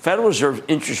that the Federal Reserve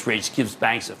interest rates gives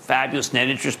banks a fabulous net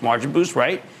interest margin boost,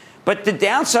 right? But the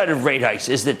downside of rate hikes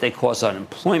is that they cause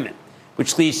unemployment,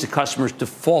 which leads to customers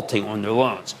defaulting on their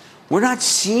loans. We're not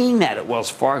seeing that at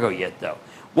Wells Fargo yet, though.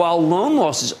 While loan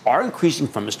losses are increasing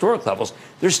from historic levels,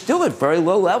 they're still at very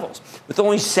low levels, with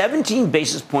only 17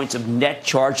 basis points of net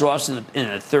charge-offs in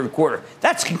the third quarter.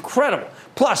 That's incredible.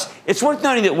 Plus, it's worth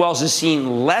noting that Wells has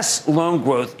seen less loan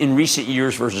growth in recent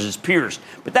years versus its peers.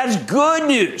 But that's good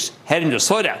news heading to a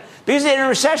slowdown. Because in a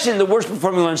recession, the worst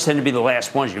performing loans tend to be the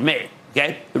last ones you made,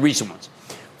 okay? The recent ones.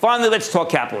 Finally, let's talk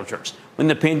capital returns. When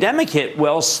the pandemic hit,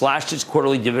 Wells slashed its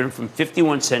quarterly dividend from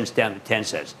 51 cents down to 10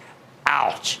 cents.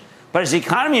 Ouch. But as the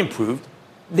economy improved,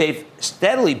 they've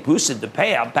steadily boosted the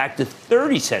payout back to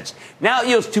 30 cents. Now it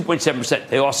yields 2.7%.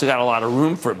 They also got a lot of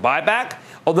room for buyback,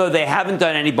 although they haven't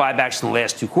done any buybacks in the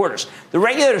last 2 quarters. The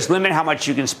regulators limit how much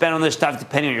you can spend on this stuff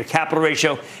depending on your capital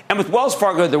ratio. And with Wells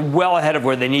Fargo, they're well ahead of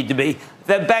where they need to be.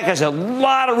 The bank has a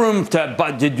lot of room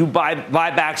to do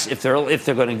buybacks. If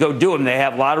they're going to go do them, they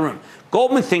have a lot of room.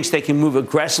 Goldman thinks they can move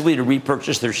aggressively to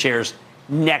repurchase their shares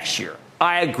next year.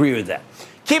 I agree with that.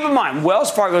 Keep in mind, Wells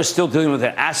Fargo is still dealing with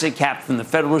an asset cap from the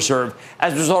Federal Reserve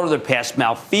as a result of their past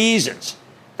malfeasance.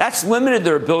 That's limited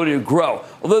their ability to grow,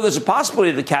 although there's a possibility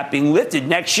of the cap being lifted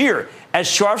next year as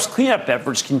Scharf's cleanup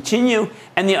efforts continue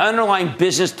and the underlying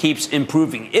business keeps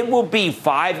improving. It will be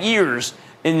 5 years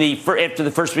after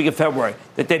the first week of February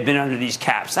that they've been under these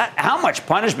caps. How much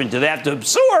punishment do they have to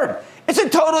absorb? It's a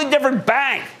totally different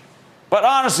bank. But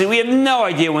honestly, we have no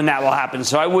idea when that will happen,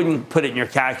 so I wouldn't put it in your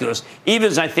calculus, even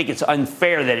as I think it's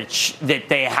unfair that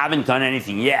they haven't done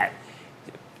anything yet.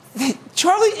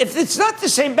 Charlie, if it's not the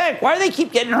same bank, why do they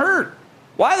keep getting hurt?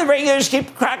 Why do the regulators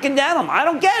keep cracking down on them? I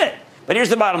don't get it. But here's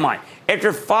the bottom line.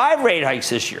 After 5 rate hikes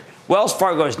this year, Wells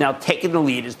Fargo has now taken the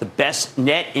lead as the best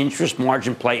net interest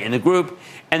margin play in the group,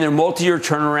 and their multi-year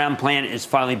turnaround plan is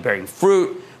finally bearing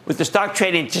fruit. With the stock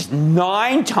trading just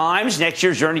 9 times next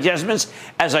year's earnings estimates,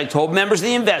 as I told members of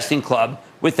the investing club,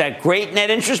 with that great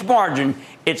net interest margin,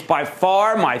 it's by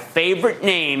far my favorite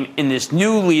name in this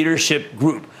new leadership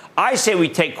group. I say we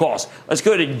take calls. Let's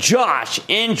go to Josh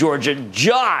in Georgia.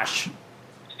 Josh.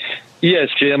 Yes,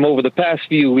 Jim. Over the past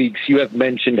few weeks, you have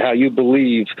mentioned how you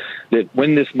believe that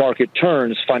when this market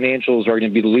turns, financials are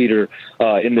going to be the leader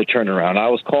in the turnaround. I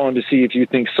was calling to see if you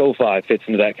think SoFi fits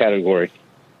into that category.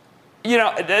 You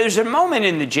know, there's a moment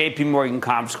in the JP Morgan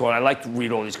conference call, and I like to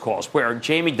read all these calls, where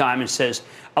Jamie Dimon says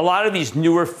a lot of these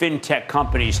newer fintech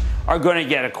companies are going to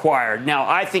get acquired. Now,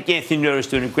 I think Anthony Noto's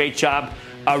doing a great job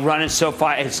running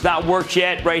SoFi. It's not worked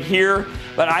yet right here,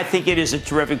 but I think it is a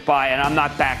terrific buy, and I'm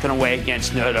not backing away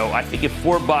against Noto. I think at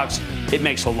 $4, it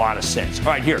makes a lot of sense. All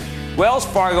right, here. Wells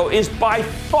Fargo is by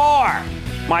far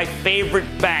my favorite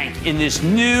bank in this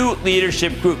new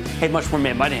leadership group. Hey, much more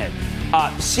Mad Money ahead.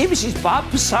 CNBC's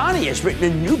Bob Pisani has written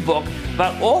a new book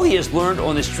about all he has learned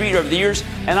on the street over the years,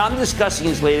 and I'm discussing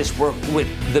his latest work with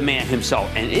the man himself,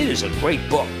 and it is a great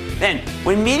book. Then,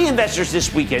 when meeting investors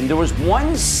this weekend, there was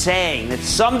one saying that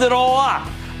summed it all up.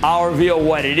 I'll reveal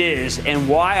what it is and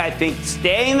why I think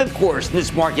staying the course in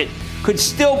this market could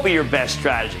still be your best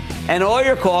strategy. And all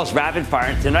your calls rapid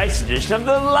fire in tonight's edition of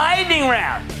the Lightning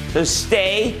Round. So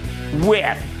stay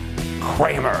with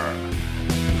Cramer.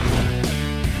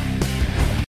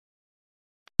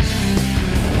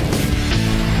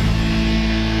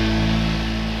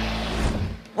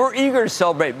 We're eager to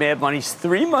celebrate Mad Money's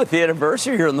 3-month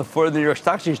anniversary here on the floor of the New York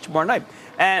Stock Exchange tomorrow night.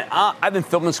 And I've been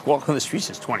filming Squawk on the Street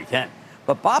since 2010.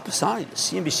 But Bob Pisani, the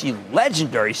CNBC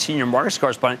legendary senior markets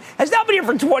correspondent, has now been here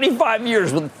for 25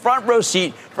 years with a front row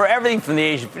seat for everything from the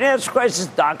Asian financial crisis,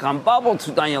 dot-com bubble,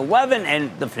 to 9/11, and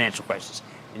the financial crisis.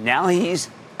 And now he's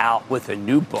out with a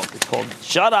new book. It's called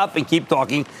Shut Up and Keep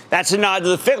Talking. That's a nod to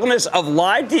the fickleness of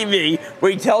live TV,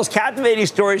 where he tells captivating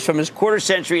stories from his quarter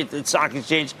century at the stock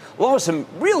exchange, along with some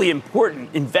really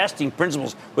important investing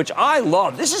principles, which I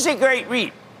love. This is a great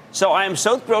read. So I am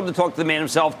so thrilled to talk to the man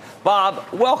himself. Bob,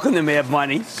 welcome to Mad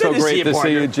Money. Good so great to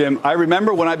see you, Jim. I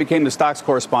remember when I became the stocks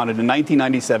correspondent in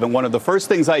 1997, one of the first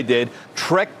things I did,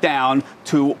 trekked down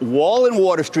to Wall and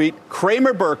Water Street,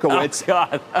 Kramer Berkowitz,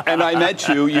 and I met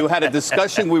you. You had a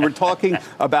discussion. We were talking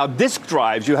about disk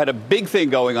drives. You had a big thing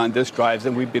going on disk drives,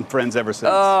 and we've been friends ever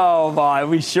since. Oh, my,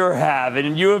 we sure have.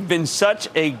 And you have been such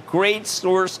a great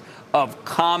source of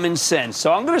common sense.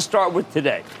 So I'm going to start with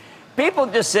today. People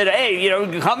just said, hey,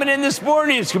 coming in this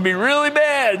morning, it's going to be really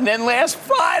bad. And then last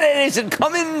Friday, they said,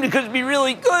 come in because it'll be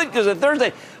really good because of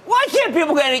Thursday. Why can't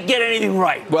people get anything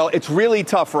right? Well, it's really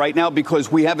tough right now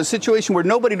because we have a situation where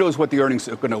nobody knows what the earnings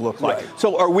are going to look like. Right.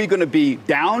 So are we going to be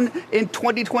down in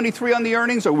 2023 on the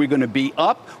earnings? Are we going to be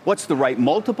up? What's the right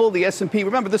multiple? The S&P.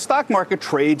 Remember, the stock market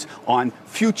trades on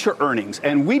future earnings,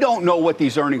 and we don't know what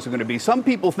these earnings are going to be. Some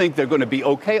people think they're going to be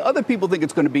okay. Other people think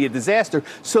it's going to be a disaster.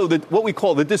 So that what we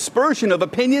call the dispersion of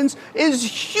opinions is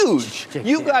huge.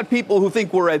 You got people who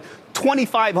think we're at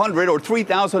 2,500 or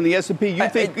 3,000 on the S&P.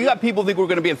 You got people who think we're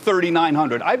going to be at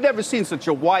 3,900. I've never seen such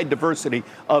a wide diversity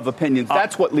of opinions.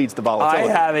 That's what leads to volatility.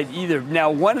 I haven't either.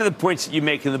 Now, one of the points that you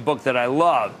make in the book that I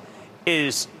love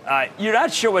is you're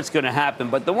not sure what's going to happen,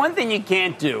 but the one thing you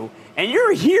can't do, and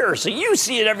you're here, so you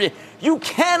see it every day. You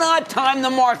cannot time the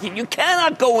market. You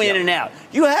cannot go in and out.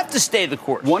 You have to stay the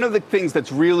course. One of the things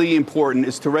that's really important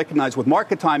is to recognize with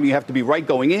market timing, you have to be right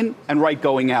going in and right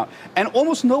going out. And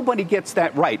almost nobody gets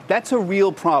that right. That's a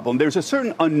real problem. There's a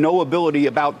certain unknowability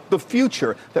about the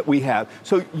future that we have.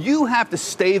 So you have to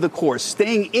stay the course.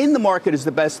 Staying in the market is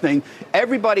the best thing.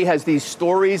 Everybody has these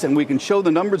stories, and we can show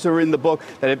the numbers are in the book,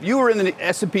 that if you were in the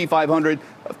S&P 500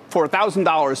 for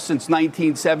 $1,000 since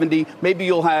 1970, maybe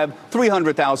you'll have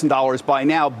 $300,000 by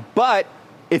now. But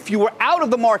if you were out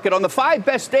of the market on the 5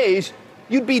 best days,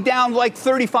 you'd be down like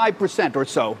 35% or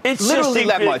so. It's literally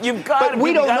that much. But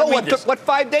we don't know what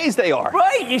 5 days they are.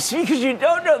 Right. You see, because you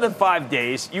don't know the 5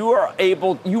 days, you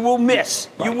will miss.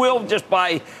 Right. You will just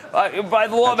by the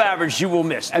law of average, you will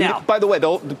miss. And now, by the way,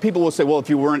 the people will say, well, if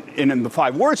you weren't in the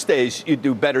 5 worst days, you'd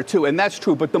do better too. And that's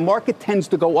true. But the market tends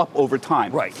to go up over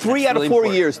time. Right. 3 out of 4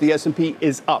 years, the S&P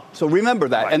is up. So remember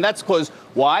that. Right. And that's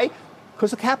why?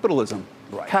 Because of capitalism.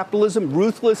 Right. Capitalism,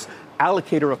 ruthless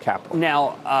allocator of capital.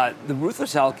 Now, the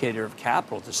ruthless allocator of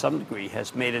capital, to some degree,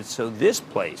 has made it so this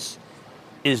place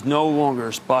is no longer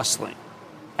as bustling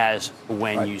as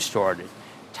when you started.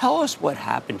 Tell us what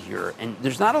happened here. And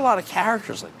there's not a lot of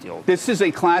characters like the old. This is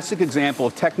a classic example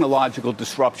of technological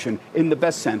disruption in the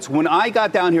best sense. When I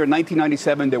got down here in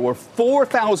 1997, there were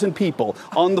 4,000 people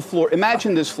on the floor.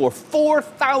 Imagine this floor,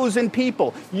 4,000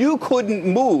 people. You couldn't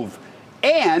move.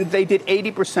 And they did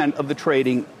 80% of the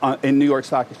trading in New York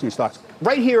Stock Exchange stocks.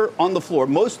 Right here on the floor,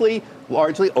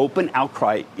 largely open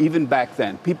outcry, even back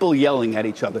then. People yelling at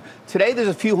each other. Today, there's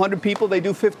a few hundred people. They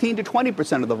do 15 to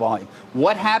 20% of the volume.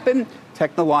 What happened?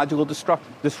 Technological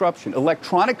disruption.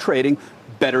 Electronic trading,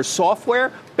 better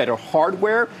software, better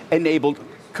hardware, enabled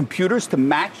computers to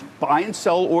match buy and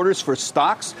sell orders for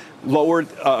stocks, lowered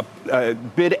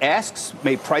bid asks,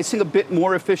 made pricing a bit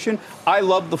more efficient. I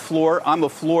love the floor. I'm a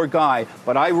floor guy.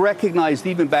 But I recognized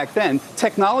even back then,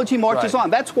 technology marches on.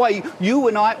 That's why you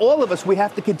and I, all of us, we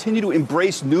have to continue to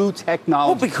embrace new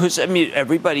technology. Well, because,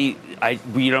 everybody,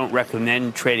 we don't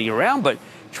recommend trading around, but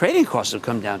trading costs have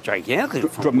come down gigantically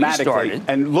from dramatically. When we started.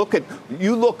 And look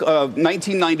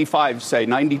 1995, say,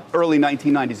 early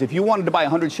 1990s. If you wanted to buy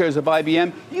 100 shares of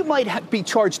IBM, you might be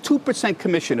charged 2%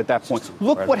 commission at that point.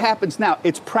 Look what happens now.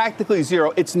 It's practically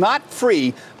zero. It's not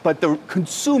free, but the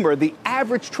consumer, the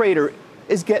average trader,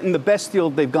 is getting the best deal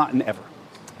they've gotten ever.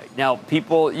 Now,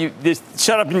 people,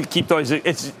 shut up and keep talking.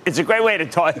 It's a great way to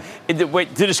talk to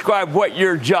describe what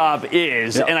your job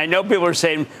is. Yep. And I know people are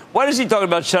saying, "What is he talking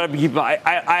about? Shut up and keep talking."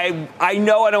 I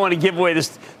know I don't want to give away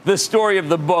the story of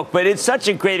the book, but it's such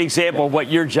a great example of what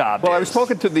your job is. Well, I was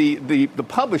talking to the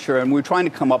publisher, and we were trying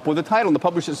to come up with a title. And the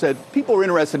publisher said, "People are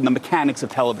interested in the mechanics of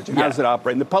television. How does it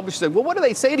operate?" And the publisher said, "Well, what do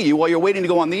they say to you while you're waiting to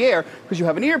go on the air? Because you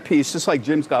have an earpiece, just like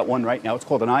Jim's got one right now. It's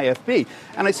called an IFB."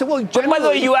 And I said, "Well, generally." By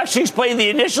the way, you actually explained the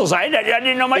initial initials. I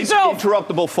didn't know myself.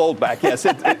 Interruptible foldback. Yes.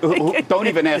 Don't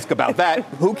even ask about that.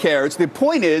 Who cares? The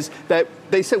point is that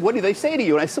they said, what do they say to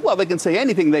you? And I said, well, they can say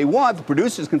anything they want. The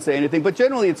producers can say anything. But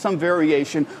generally, it's some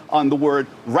variation on the word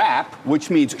rap, which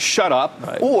means shut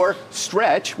up, or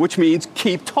stretch, which means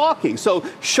keep talking. So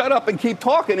shut up and keep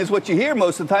talking is what you hear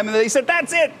most of the time. And they said,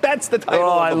 that's it. That's the title.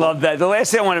 Oh, I love that. The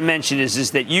last thing I want to mention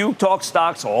is that you talk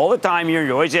stocks all the time here.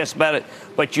 You always ask about it.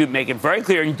 But you make it very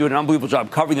clear, and you do an unbelievable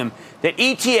job covering them, that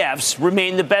ETFs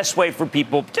remain the best way for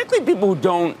people, particularly people who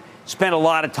don't spend a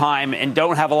lot of time and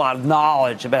don't have a lot of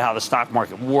knowledge about how the stock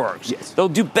market works. Yes. They'll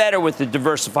do better with the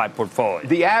diversified portfolio.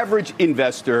 The average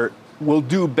investor will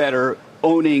do better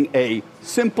owning a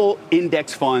simple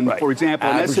index fund, for example,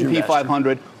 an S&P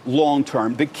 500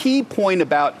 long-term. The key point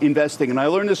about investing, and I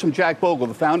learned this from Jack Bogle,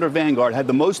 the founder of Vanguard, had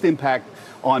the most impact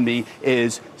on me,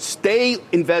 is stay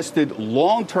invested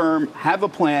long-term, have a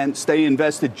plan, stay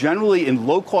invested generally in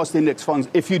low-cost index funds.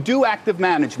 If you do active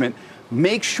management,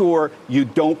 make sure you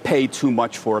don't pay too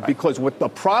much for it. Because what the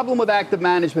problem with active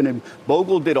management, and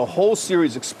Bogle did a whole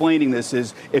series explaining this,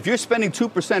 is if you're spending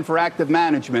 2% for active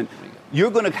management,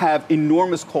 you're going to have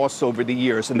enormous costs over the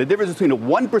years. And the difference between a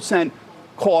 1%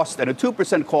 cost and a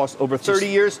 2% cost over 30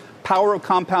 years, power of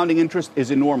compounding interest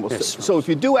is enormous. Yes. So if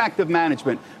you do active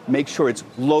management, make sure it's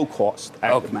low cost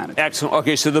active management. Excellent.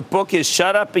 Okay, so the book is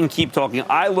Shut Up and Keep Talking.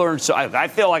 I learned so. I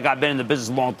feel like I've been in the business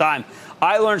a long time.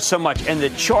 I learned so much, and the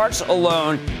charts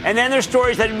alone, and then there's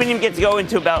stories that we didn't even get to go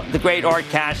into about the great Art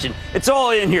Cashin. It's all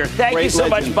in here. Thank you so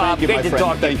much, Bob. Great to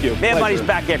talk to you. Thank you. Mad Money's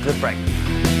back after the break.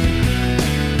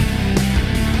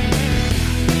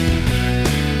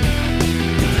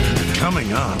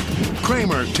 Coming up,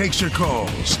 Kramer takes your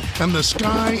calls, and the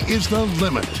sky is the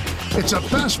limit. It's a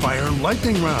Fast Fire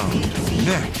lightning round.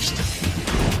 Next.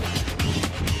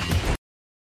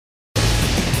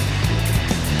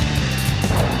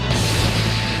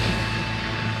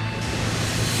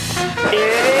 It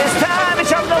is time.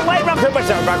 It's time for the lightning round.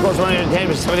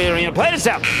 Play this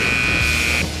out.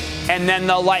 And then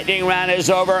the lightning round is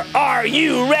over. Are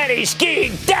you ready,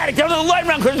 Ski Daddy? Come to the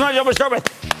lightning round.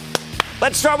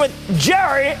 Let's start with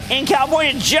Jerry in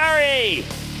California. Jerry.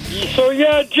 So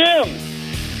Jim.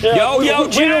 Yeah,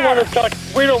 Jim.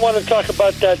 We don't want to talk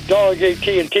about that dog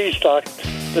AT&T stock,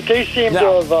 but they seem to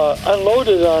have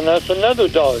unloaded on us another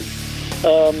dog,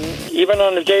 even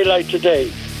on a day like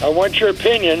today. I want your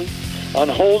opinion on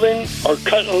holding or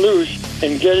cutting loose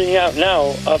and getting out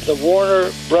now of the Warner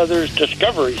Brothers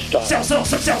Discovery stock. I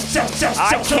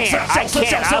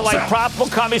can't. I like profitable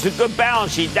companies with good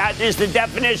balance sheet. That is the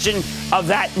definition of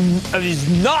that.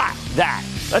 Is not that.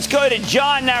 Let's go to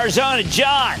John in Arizona.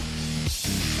 John.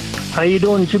 How you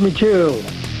doing, Jimmy Chill?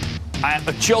 I'm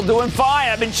doing fine.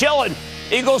 I've been chilling.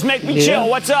 Eagles make me chill.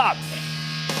 What's up?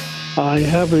 I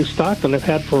have a stock that I've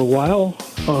had for a while.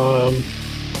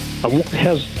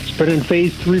 It's been in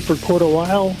phase 3 for quite a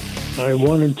while. I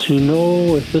wanted to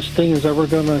know if this thing is ever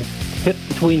going to hit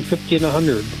between 50 and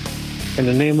 100. And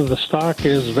the name of the stock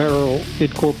is Vero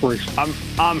Corporation.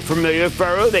 I'm familiar with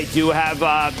Vero. They do have,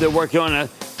 they're working on a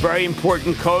very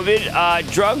important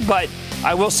COVID drug, but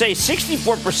I will say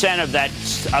 64% of that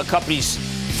company's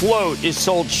float is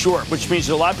sold short, which means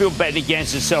a lot of people betting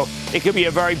against it. So it could be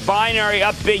a very binary,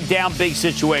 up big, down big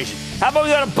situation. How about we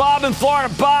go to Bob in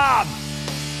Florida? Bob.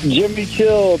 Jimmy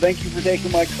Chill, thank you for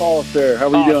taking my call, sir.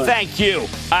 How are you doing? Thank you.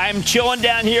 I'm chilling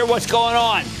down here. What's going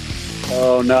on?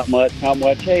 Oh, not much.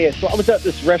 Hey, so I was at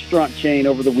this restaurant chain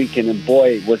over the weekend, and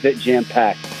boy, was it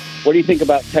jam-packed. What do you think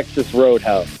about Texas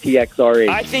Roadhouse, TXRH?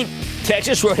 I think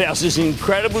Texas Roadhouse is an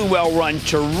incredibly well-run,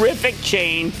 terrific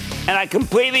chain, and I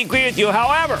completely agree with you.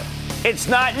 However, it's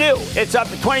not new. It's up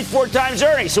to 24 times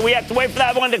earnings, so we have to wait for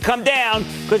that one to come down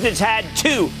because it's had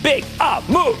too big a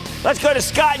move. Let's go to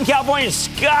Scott in California.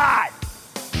 Scott.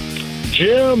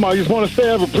 Jim, I just want to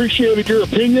say I've appreciated your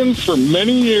opinions for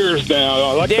many years now.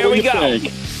 I like there the way we you go. think.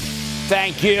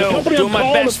 Thank you. Doing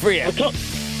my best for you.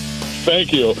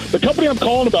 Thank you. The company I'm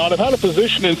calling about, I've had a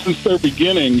position in since their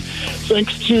beginning,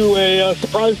 thanks to a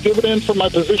surprise dividend from my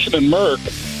position in Merck.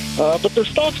 But their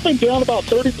stock's been down about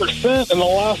 30% in the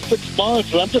last 6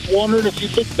 months, and I'm just wondering if you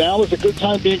think now is a good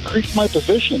time to increase my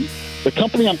position. The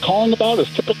company I'm calling about is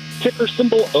ticker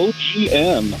symbol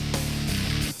OGM.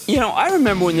 You know, I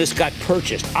remember when this got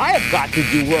purchased. I have got to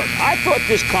do work. I thought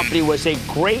this company was a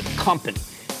great company.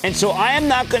 And so I am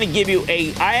not going to give you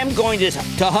I am going to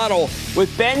huddle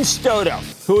with Ben Stoto,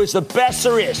 who is the best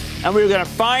there is. And we're going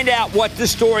to find out what the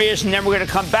story is, and then we're going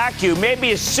to come back to you maybe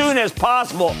as soon as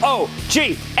possible.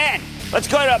 OGN. Let's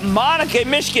go to Monica in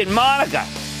Michigan. Monica.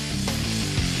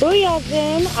 Booyah,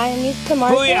 Jim. I'm used to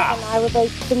market, and I would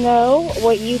like to know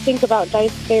what you think about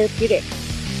Dice Therapeutics.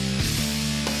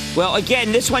 Well,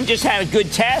 again, this one just had a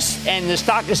good test, and the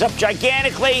stock is up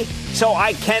gigantically, so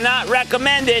I cannot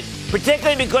recommend it,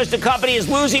 particularly because the company is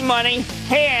losing money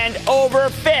hand over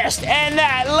fist. And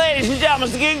that, ladies and gentlemen,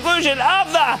 is the conclusion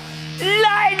of the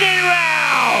Lightning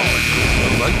Round.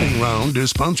 The Lightning Round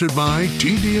is sponsored by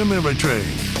TD Ameritrade.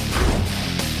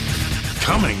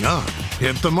 Coming up,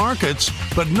 hit the markets,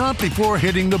 but not before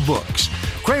hitting the books.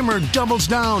 Cramer doubles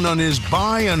down on his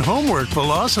buy and homework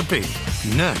philosophy.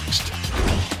 Next.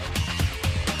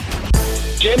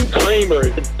 Jim Cramer,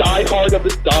 the diehard of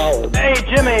the dollar. Hey,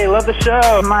 Jimmy, love the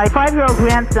show. My 5-year-old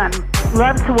grandson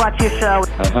loves to watch your show.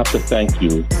 I have to thank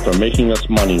you for making us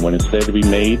money when it's there to be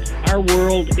made. Our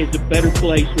world is a better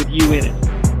place with you in it.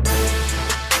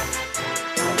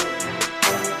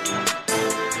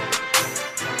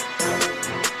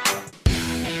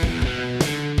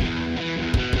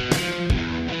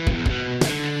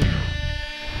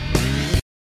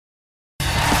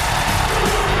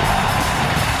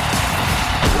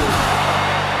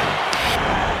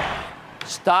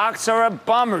 Stocks are a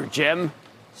bummer, Jim.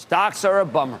 Stocks are a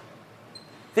bummer.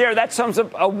 There, that sums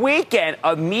up a weekend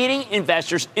of meeting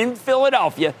investors in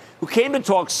Philadelphia who came to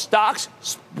talk stocks,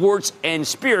 sports, and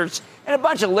spirits, and a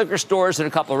bunch of liquor stores and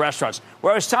a couple of restaurants,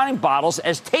 where I was signing bottles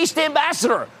as taste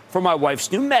ambassador for my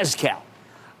wife's new mezcal.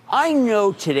 I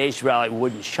know today's rally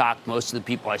wouldn't shock most of the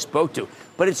people I spoke to,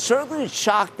 but it certainly would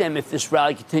shock them if this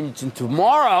rally continues into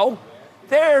tomorrow.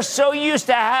 They're so used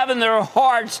to having their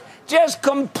hearts just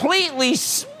completely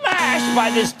smashed by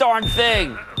this darn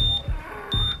thing.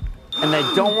 And they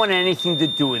don't want anything to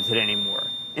do with it anymore.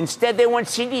 Instead, they want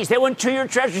CDs. They want 2-year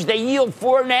treasuries. They yield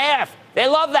 4.5. They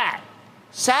love that.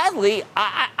 Sadly,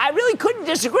 I really couldn't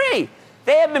disagree.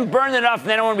 They have been burned enough, and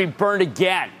they don't want to be burned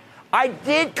again. I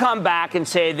did come back and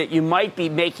say that you might be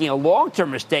making a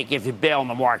long-term mistake if you bail on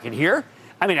the market here.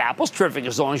 I mean, Apple's terrific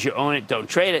as long as you own it, don't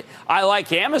trade it. I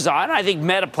like Amazon. I think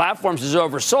Meta Platforms is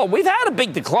oversold. We've had a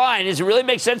big decline. Does it really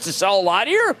make sense to sell a lot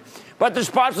here? But the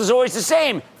response was always the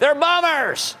same. They're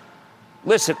bummers.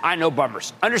 Listen, I know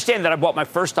bummers. Understand that I bought my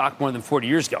first stock more than 40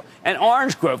 years ago. An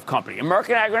Orange Grove company,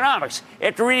 American Agronomics,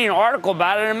 after reading an article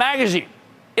about it in a magazine.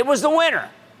 It was the winner.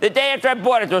 The day after I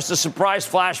bought it, there was a surprise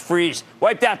flash freeze.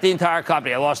 Wiped out the entire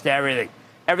company. I lost everything.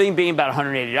 Everything being about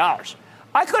 $180.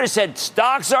 I could have said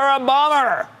stocks are a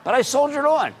bummer, but I soldiered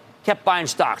on, kept buying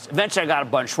stocks. Eventually, I got a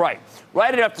bunch right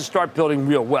enough to start building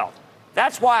real wealth.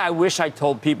 That's why I wish I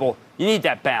told people you need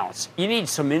that balance. You need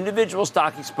some individual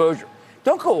stock exposure.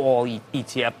 Don't go all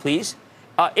ETF, please.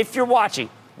 If you're watching,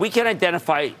 we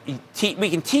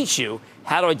can teach you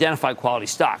how to identify quality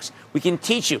stocks. We can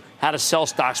teach you how to sell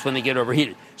stocks when they get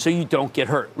overheated so you don't get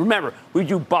hurt. Remember, we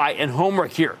do buy and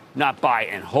homework here, not buy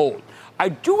and hold. I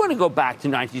do want to go back to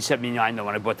 1979, though,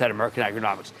 when I bought that American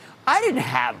Agronomics. I didn't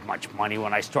have much money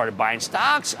when I started buying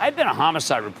stocks. I've been a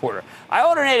homicide reporter. I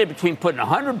alternated between putting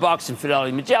 $100 in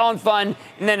Fidelity Magellan Fund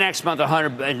and then next month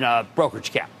 $100 in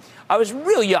brokerage cap. I was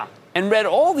real young and read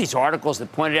all these articles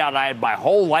that pointed out I had my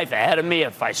whole life ahead of me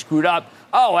if I screwed up.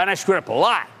 Oh, and I screwed up a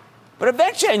lot. But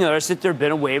eventually I noticed that there had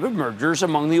been a wave of mergers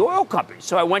among the oil companies.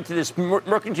 So I went to this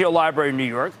mercantile library in New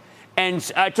York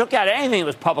and I took out anything that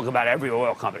was public about every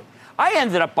oil company. I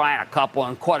ended up buying a couple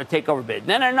and caught a takeover bid,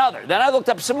 then another. Then I looked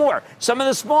up some more, some of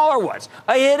the smaller ones.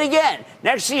 I hit again.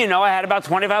 Next thing you know, I had about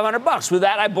 $2,500. With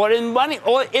that, I bought in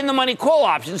the money call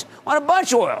options on a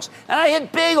bunch of oils. And I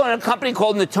hit big on a company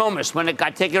called Natomas when it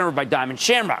got taken over by Diamond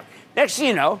Shamrock. Next thing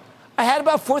you know, I had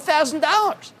about $4,000.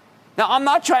 Now, I'm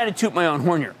not trying to toot my own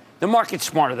horn here. The market's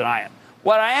smarter than I am.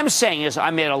 What I am saying is I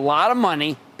made a lot of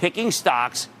money picking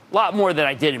stocks, a lot more than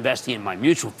I did investing in my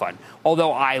mutual fund,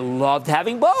 although I loved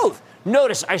having both.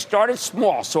 Notice I started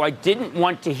small, so I didn't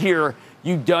want to hear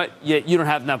you don't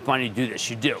have enough money to do this.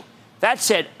 You do. That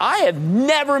said, I have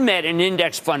never met an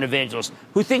index fund evangelist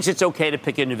who thinks it's okay to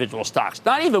pick individual stocks.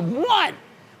 Not even one.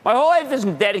 My whole life is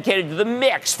dedicated to the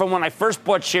mix from when I first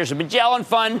bought shares of Magellan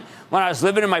Fund when I was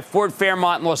living in my Ford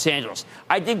Fairmont in Los Angeles.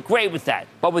 I did great with that.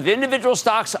 But with individual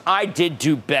stocks, I did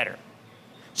do better.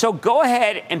 So go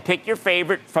ahead and pick your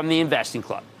favorite from the investing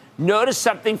club. Notice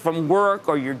something from work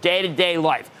or your day-to-day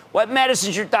life. What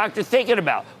medicine's your doctor thinking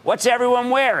about? What's everyone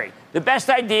wearing? The best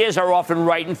ideas are often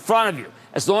right in front of you,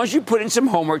 as long as you put in some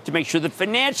homework to make sure the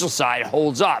financial side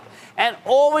holds up. And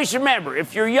always remember,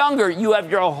 if you're younger, you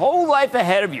have your whole life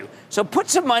ahead of you. So put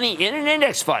some money in an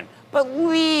index fund, but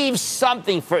leave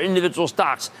something for individual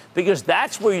stocks, because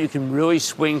that's where you can really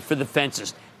swing for the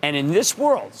fences. And in this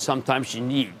world, sometimes you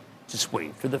need to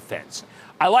swing for the fence.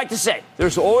 I like to say,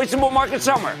 there's always a bull market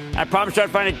somewhere. And I promise I'll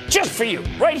find it just for you,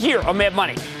 right here on Mad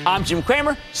Money. I'm Jim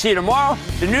Cramer. See you tomorrow.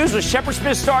 The news with Shepard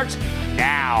Smith starts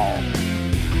now.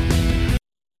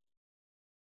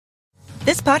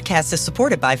 This podcast is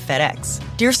supported by FedEx.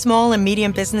 Dear small and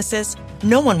medium businesses,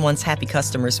 no one wants happy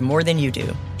customers more than you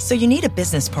do. So you need a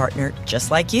business partner just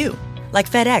like you. Like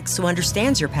FedEx, who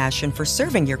understands your passion for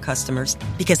serving your customers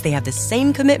because they have the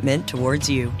same commitment towards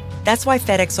you. That's why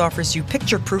FedEx offers you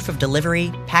picture proof of delivery,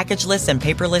 packageless and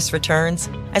paperless returns,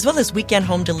 as well as weekend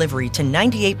home delivery to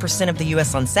 98% of the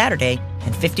U.S. on Saturday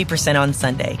and 50% on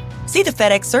Sunday. See the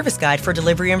FedEx service guide for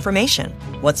delivery information.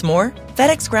 What's more,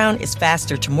 FedEx Ground is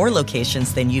faster to more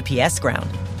locations than UPS Ground.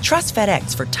 Trust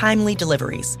FedEx for timely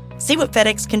deliveries. See what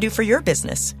FedEx can do for your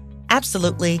business.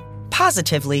 Absolutely,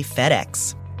 positively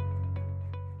FedEx.